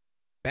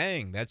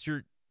 bang, that's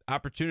your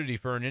opportunity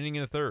for an inning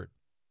in the third.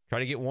 Try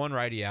to get one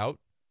righty out.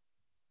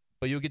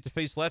 but you'll get to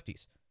face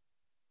lefties.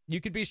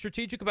 You could be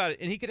strategic about it,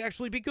 and he could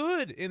actually be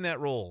good in that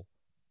role.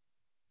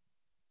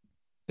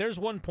 There's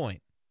one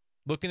point,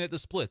 looking at the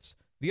splits.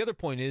 The other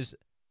point is,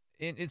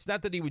 and it's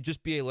not that he would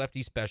just be a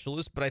lefty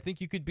specialist, but I think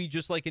you could be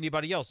just like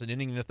anybody else. An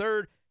inning and a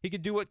third, he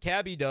could do what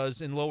Cabby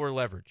does in lower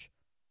leverage.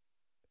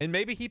 And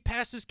maybe he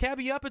passes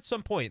Cabby up at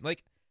some point.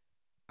 Like,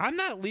 I'm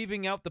not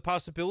leaving out the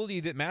possibility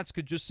that Matz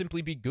could just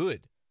simply be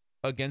good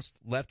against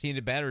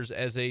left-handed batters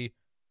as a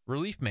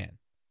relief man.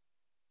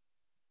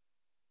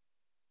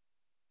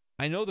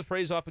 I know the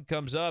phrase often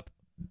comes up,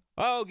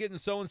 oh, getting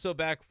so-and-so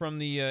back from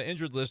the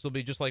injured list will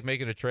be just like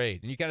making a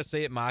trade. And you kind of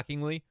say it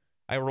mockingly.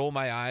 I roll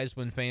my eyes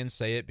when fans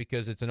say it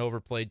because it's an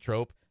overplayed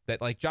trope that,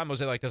 like, John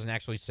Mozeliak doesn't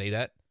actually say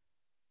that.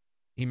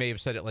 He may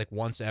have said it, like,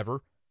 once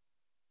ever.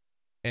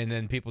 And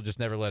then people just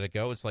never let it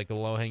go. It's like the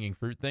low-hanging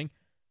fruit thing.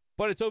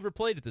 But it's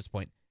overplayed at this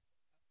point.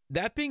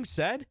 That being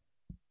said,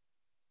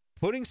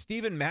 putting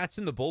Steven Matz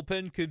in the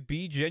bullpen could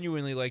be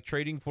genuinely like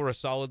trading for a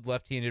solid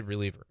left-handed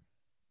reliever.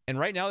 And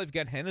right now they've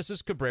got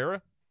Genesis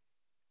Cabrera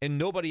and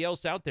nobody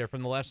else out there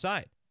from the left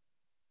side.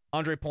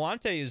 Andre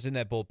Palante is in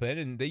that bullpen,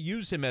 and they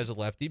use him as a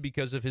lefty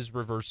because of his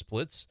reverse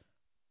splits.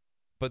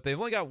 But they've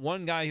only got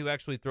one guy who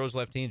actually throws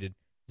left-handed.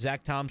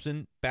 Zach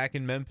Thompson back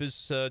in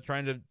Memphis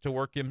trying to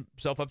work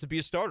himself up to be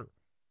a starter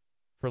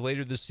for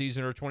later this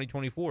season or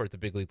 2024 at the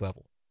big league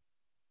level.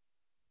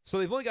 So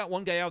they've only got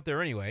one guy out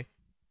there anyway.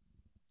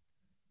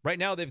 Right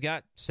now they've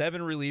got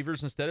 7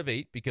 relievers instead of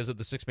 8 because of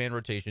the 6-man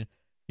rotation.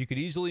 You could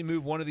easily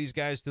move one of these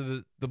guys to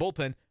the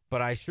bullpen,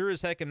 but I sure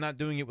as heck am not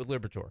doing it with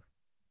Liberatore.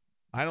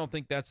 I don't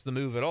think that's the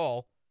move at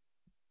all.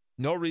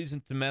 No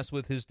reason to mess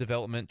with his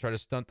development, try to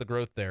stunt the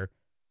growth there.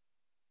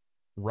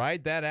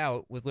 Ride that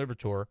out with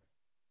Liberatore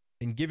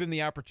and give him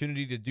the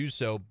opportunity to do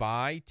so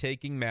by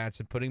taking Matz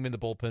and putting him in the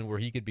bullpen where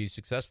he could be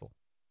successful.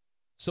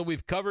 So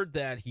we've covered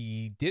that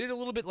he did it a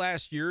little bit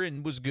last year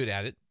and was good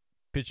at it,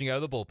 pitching out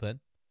of the bullpen.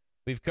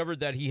 We've covered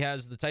that he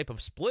has the type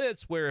of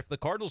splits where if the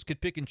Cardinals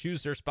could pick and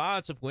choose their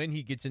spots of when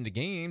he gets into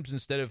games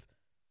instead of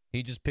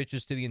he just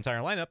pitches to the entire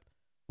lineup,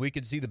 we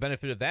could see the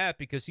benefit of that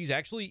because he's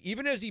actually,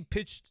 even as he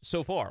pitched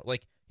so far,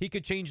 like he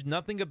could change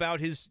nothing about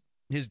his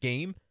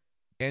game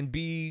and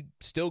be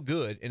still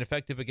good and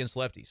effective against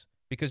lefties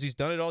because he's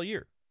done it all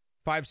year.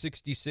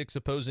 566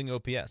 opposing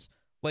OPS.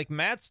 Like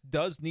Matz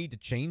does need to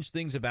change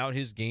things about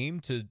his game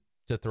to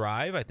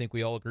thrive. I think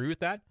we all agree with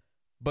that.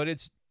 But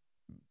it's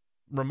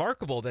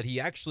remarkable that he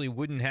actually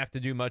wouldn't have to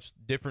do much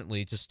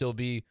differently to still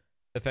be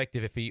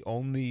effective if he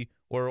only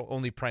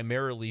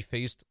primarily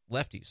faced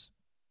lefties.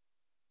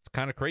 It's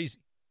kind of crazy.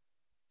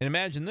 And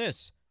imagine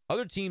this.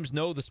 Other teams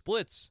know the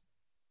splits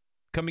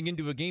coming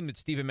into a game that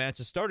Steven Matz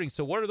is starting.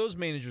 So what are those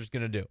managers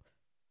going to do?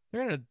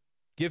 They're going to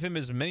give him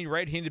as many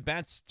right-handed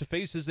bats to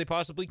face as they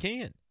possibly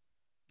can.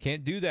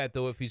 Can't do that,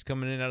 though, if he's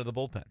coming in out of the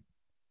bullpen.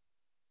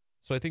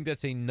 So I think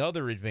that's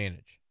another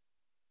advantage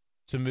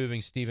to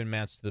moving Steven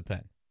Matz to the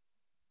pen.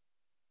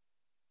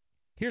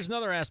 Here's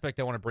another aspect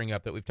I want to bring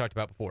up that we've talked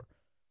about before.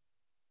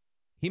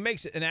 He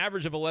makes an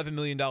average of $11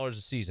 million a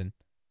season.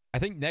 I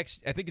think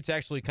it's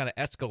actually kind of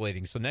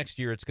escalating. So next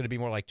year it's going to be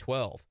more like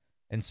 12,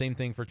 and same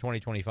thing for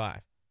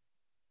 2025.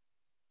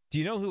 Do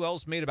you know who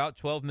else made about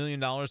 $12 million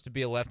to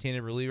be a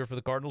left-handed reliever for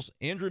the Cardinals?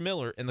 Andrew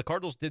Miller, and the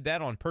Cardinals did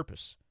that on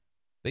purpose.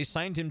 They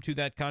signed him to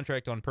that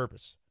contract on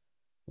purpose.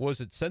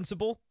 Was it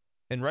sensible?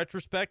 In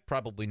retrospect,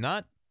 probably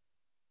not.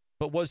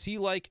 But was he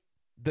like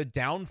the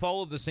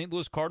downfall of the St.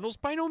 Louis Cardinals?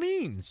 By no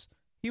means.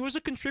 He was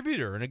a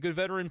contributor and a good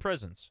veteran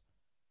presence.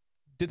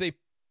 Did they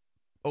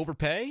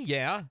overpay?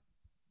 Yeah.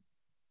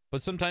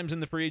 But sometimes in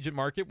the free agent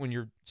market, when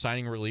you're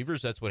signing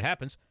relievers, that's what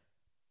happens.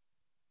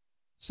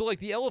 So like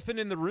the elephant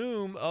in the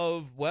room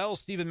of, well,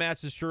 Steven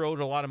Matz is sure owed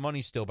a lot of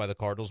money still by the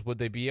Cardinals. Would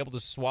they be able to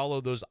swallow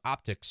those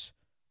optics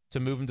to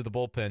move him to the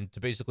bullpen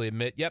to basically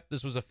admit, yep,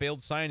 this was a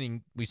failed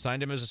signing. We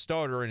signed him as a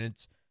starter, and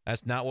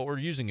that's not what we're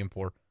using him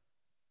for.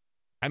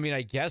 I mean,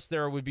 I guess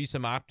there would be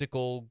some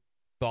optical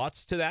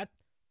thoughts to that.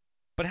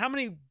 But how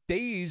many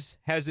days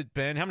has it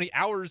been? How many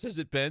hours has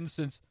it been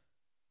since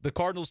the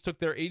Cardinals took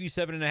their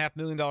 $87.5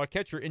 million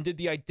catcher and did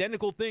the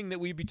identical thing that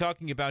we'd be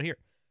talking about here?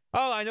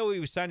 Oh, I know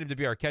we signed him to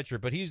be our catcher,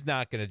 but he's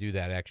not going to do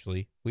that,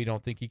 actually. We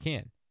don't think he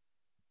can.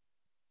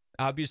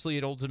 Obviously,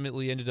 it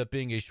ultimately ended up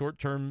being a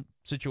short-term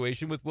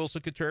situation with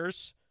Wilson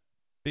Contreras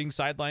being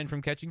sidelined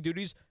from catching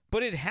duties,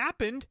 but it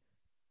happened,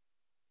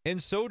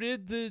 and so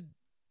did the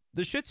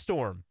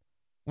shitstorm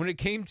when it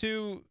came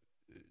to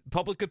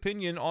public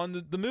opinion on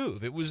the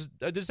move. It was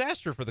a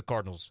disaster for the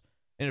Cardinals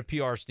in a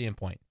PR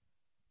standpoint.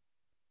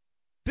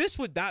 This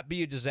would not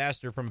be a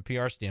disaster from a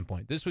PR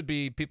standpoint. This would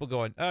be people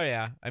going, oh,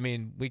 yeah, I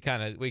mean, we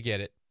get it. We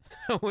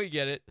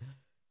get it.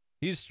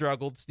 He's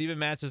struggled. Steven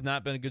Matz has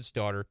not been a good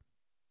starter.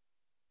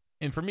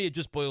 And for me, it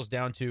just boils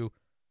down to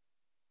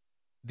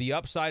the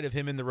upside of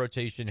him in the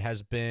rotation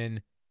has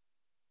been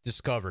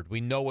discovered. We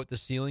know what the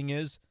ceiling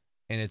is,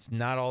 and it's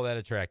not all that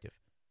attractive.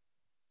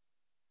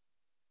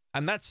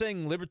 I'm not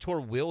saying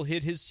Liberatore will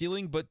hit his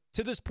ceiling, but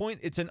to this point,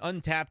 it's an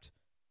untapped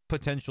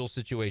potential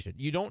situation.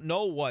 You don't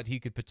know what he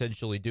could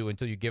potentially do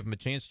until you give him a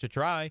chance to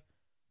try.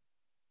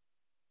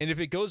 And if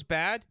it goes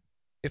bad,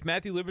 If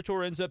Matthew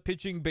Liberatore ends up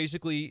pitching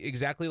basically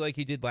exactly like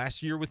he did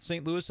last year with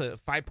St. Louis, a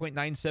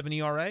 5.97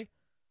 ERA,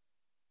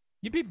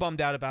 you'd be bummed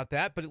out about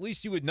that, but at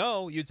least you would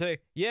know. You'd say,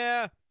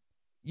 yeah,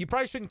 you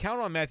probably shouldn't count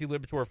on Matthew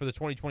Liberatore for the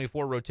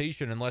 2024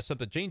 rotation unless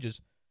something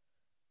changes.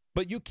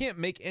 But you can't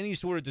make any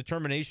sort of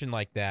determination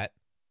like that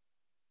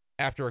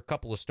after a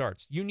couple of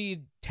starts. You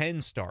need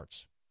 10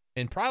 starts,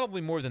 and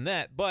probably more than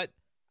that. But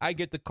I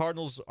get the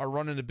Cardinals are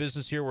running a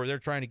business here where they're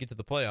trying to get to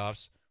the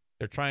playoffs.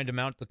 They're trying to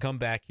mount the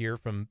comeback here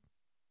from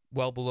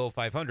well below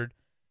 500.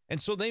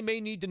 And so they may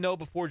need to know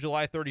before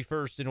July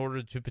 31st in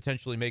order to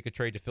potentially make a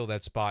trade to fill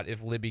that spot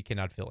if Libby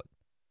cannot fill it.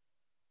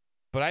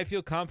 But I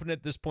feel confident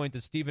at this point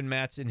that Steven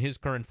Matz in his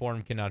current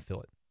form cannot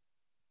fill it.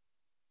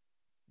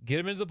 Get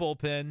him into the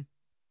bullpen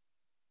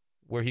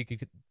where he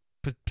could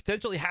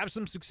potentially have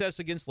some success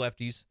against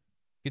lefties,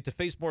 get to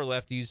face more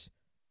lefties,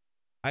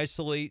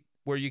 isolate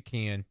where you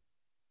can.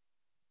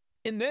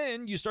 And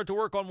then you start to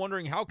work on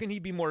wondering how can he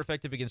be more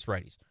effective against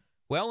righties?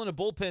 Well, in a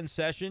bullpen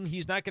session,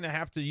 he's not going to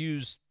have to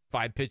use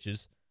 5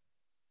 pitches.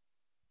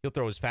 He'll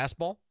throw his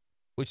fastball,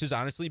 which has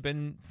honestly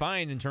been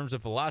fine in terms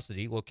of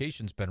velocity.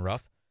 Location's been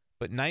rough.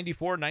 But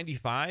 94,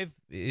 95,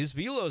 his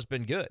velo's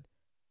been good.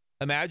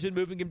 Imagine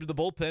moving him to the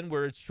bullpen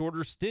where it's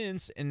shorter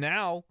stints, and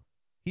now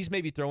he's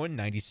maybe throwing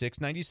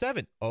 96,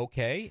 97.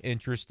 Okay,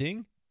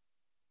 interesting.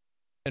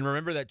 And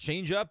remember that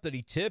changeup that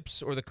he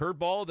tips or the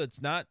curveball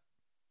that's not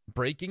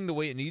breaking the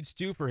way it needs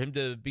to for him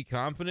to be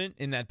confident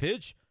in that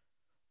pitch?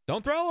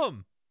 Don't throw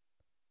him.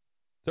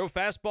 Throw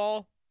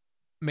fastball.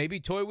 Maybe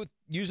toy with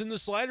using the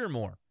slider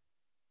more.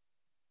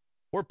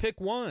 Or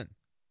pick one.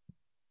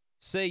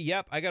 Say,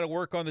 yep, I got to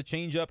work on the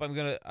changeup. I'm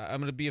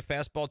gonna be a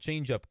fastball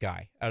changeup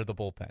guy out of the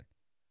bullpen.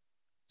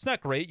 It's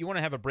not great. You want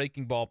to have a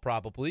breaking ball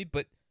probably,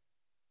 but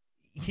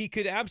he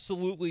could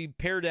absolutely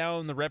pare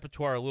down the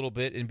repertoire a little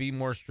bit and be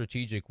more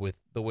strategic with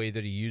the way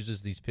that he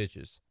uses these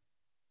pitches.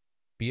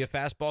 Be a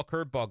fastball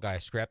curveball guy.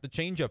 Scrap the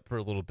changeup for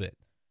a little bit.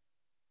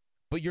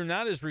 But you're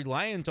not as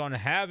reliant on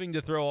having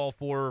to throw all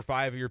 4 or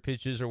 5 of your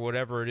pitches or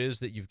whatever it is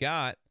that you've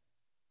got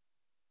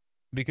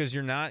because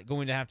you're not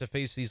going to have to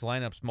face these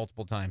lineups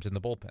multiple times in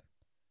the bullpen.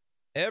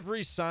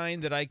 Every sign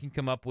that I can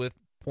come up with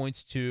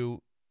points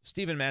to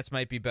Steven Matz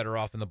might be better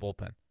off in the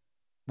bullpen.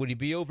 Would he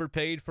be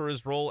overpaid for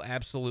his role?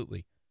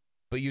 Absolutely.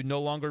 But you'd no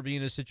longer be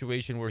in a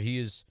situation where he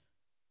is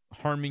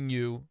harming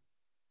you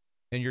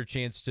and your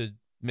chance to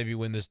maybe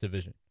win this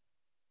division.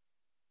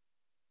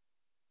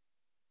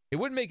 It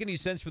wouldn't make any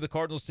sense for the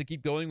Cardinals to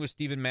keep going with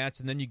Steven Matz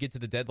and then you get to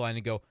the deadline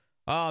and go,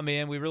 oh,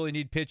 man, we really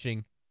need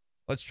pitching.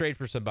 Let's trade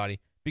for somebody.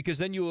 Because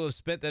then you will have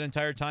spent that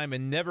entire time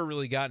and never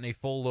really gotten a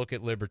full look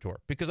at Liberatore.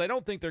 Because I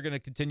don't think they're going to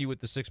continue with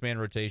the 6-man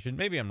rotation.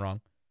 Maybe I'm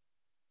wrong.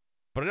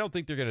 But I don't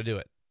think they're going to do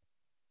it.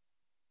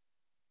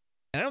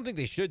 And I don't think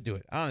they should do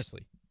it,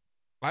 honestly.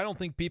 I don't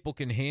think people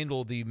can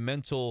handle the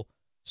mental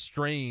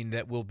strain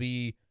that will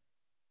be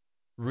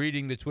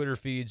reading the Twitter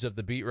feeds of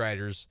the beat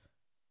writers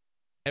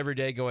every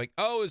day going,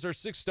 oh, is our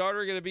 6th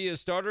starter going to be a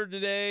starter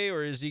today?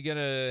 Or is he going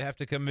to have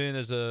to come in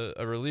as a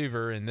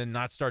reliever and then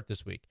not start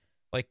this week?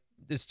 Like,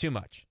 it's too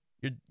much.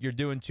 You're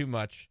doing too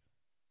much.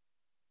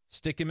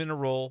 Stick him in a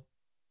role.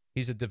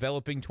 He's a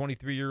developing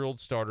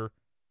 23-year-old starter,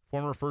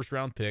 former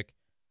first-round pick.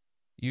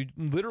 You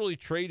literally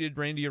traded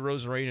Randy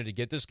Arozarena to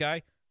get this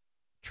guy.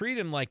 Treat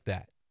him like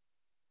that.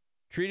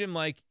 Treat him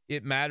like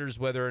it matters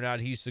whether or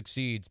not he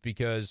succeeds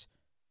because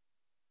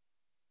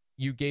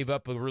you gave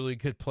up a really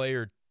good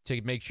player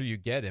to make sure you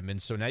get him.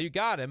 And so now you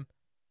got him.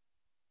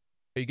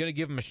 Are you going to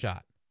give him a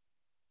shot?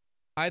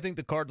 I think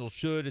the Cardinals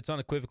should. It's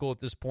unequivocal at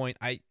this point.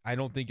 I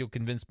don't think you'll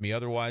convince me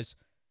otherwise.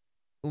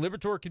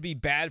 Liberatore could be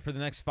bad for the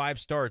next 5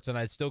 starts, and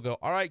I'd still go,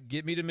 all right,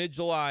 get me to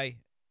mid-July.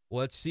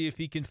 Let's see if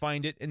he can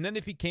find it. And then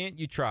if he can't,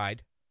 you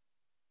tried.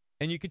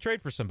 And you can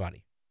trade for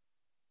somebody.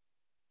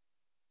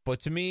 But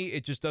to me,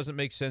 it just doesn't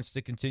make sense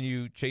to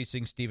continue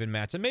chasing Steven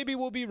Matz. And maybe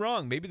we'll be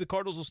wrong. Maybe the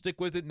Cardinals will stick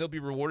with it, and they'll be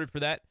rewarded for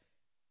that.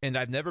 And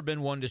I've never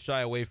been one to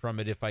shy away from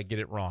it if I get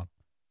it wrong.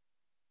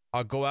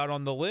 I'll go out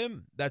on the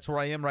limb. That's where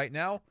I am right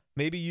now.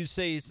 Maybe you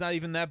say it's not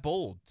even that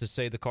bold to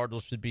say the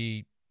Cardinals should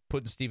be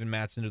putting Steven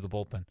Matz into the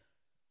bullpen.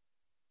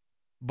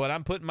 But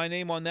I'm putting my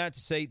name on that to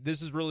say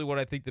this is really what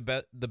I think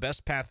the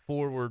best path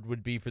forward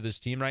would be for this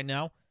team right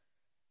now.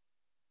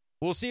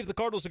 We'll see if the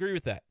Cardinals agree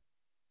with that.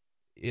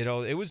 You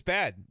know, it was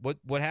bad.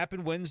 What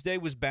happened Wednesday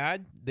was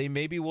bad. They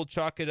maybe will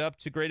chalk it up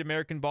to Great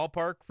American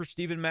Ballpark for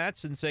Steven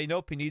Matz and say,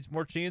 nope, he needs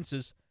more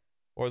chances.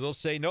 Or they'll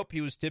say, nope,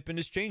 he was tipping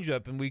his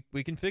changeup, and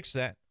we can fix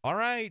that. All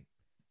right.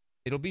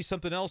 It'll be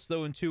something else,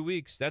 though, in 2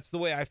 weeks. That's the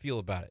way I feel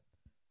about it.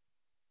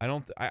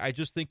 I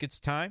just think it's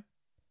time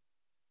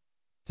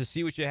to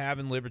see what you have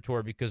in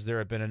Liberatore because there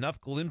have been enough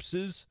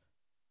glimpses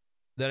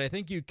that I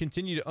think you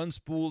continue to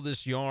unspool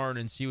this yarn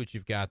and see what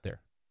you've got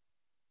there.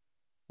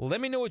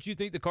 Let me know what you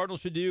think the Cardinals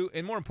should do,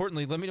 and more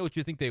importantly, let me know what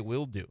you think they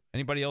will do.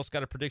 Anybody else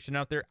got a prediction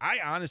out there? I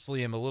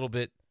honestly am a little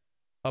bit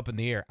up in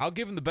the air. I'll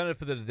give them the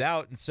benefit of the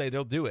doubt and say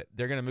they'll do it.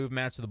 They're going to move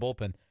Matz to the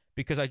bullpen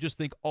because I just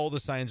think all the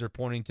signs are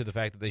pointing to the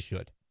fact that they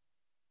should.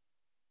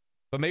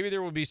 But maybe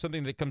there will be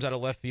something that comes out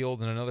of left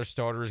field and another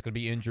starter is going to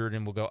be injured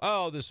and we'll go,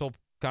 oh, this whole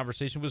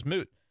conversation was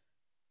moot.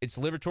 It's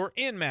Liberatore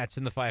and Matz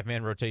in the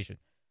 5-man rotation.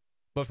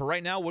 But for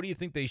right now, what do you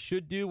think they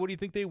should do? What do you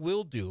think they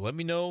will do? Let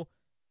me know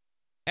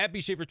at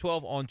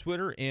bshafer12 on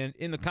Twitter and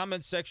in the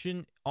comments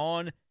section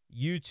on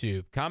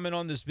YouTube. Comment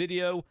on this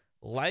video,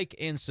 like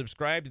and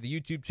subscribe to the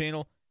YouTube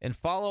channel, and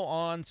follow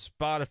on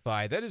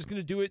Spotify. That is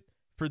going to do it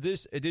for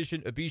this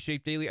edition of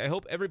B-Shape Daily. I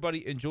hope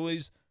everybody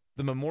enjoys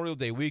the Memorial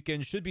Day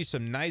weekend. Should be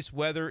some nice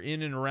weather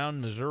in and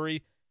around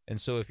Missouri. And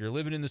so if you're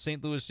living in the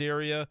St. Louis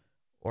area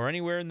or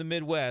anywhere in the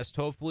Midwest,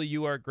 hopefully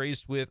you are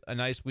graced with a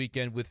nice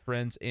weekend with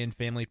friends and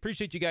family.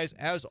 Appreciate you guys,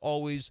 as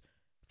always,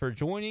 for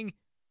joining.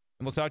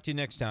 And we'll talk to you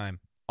next time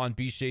on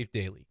B-Shape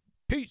Daily.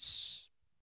 Peace.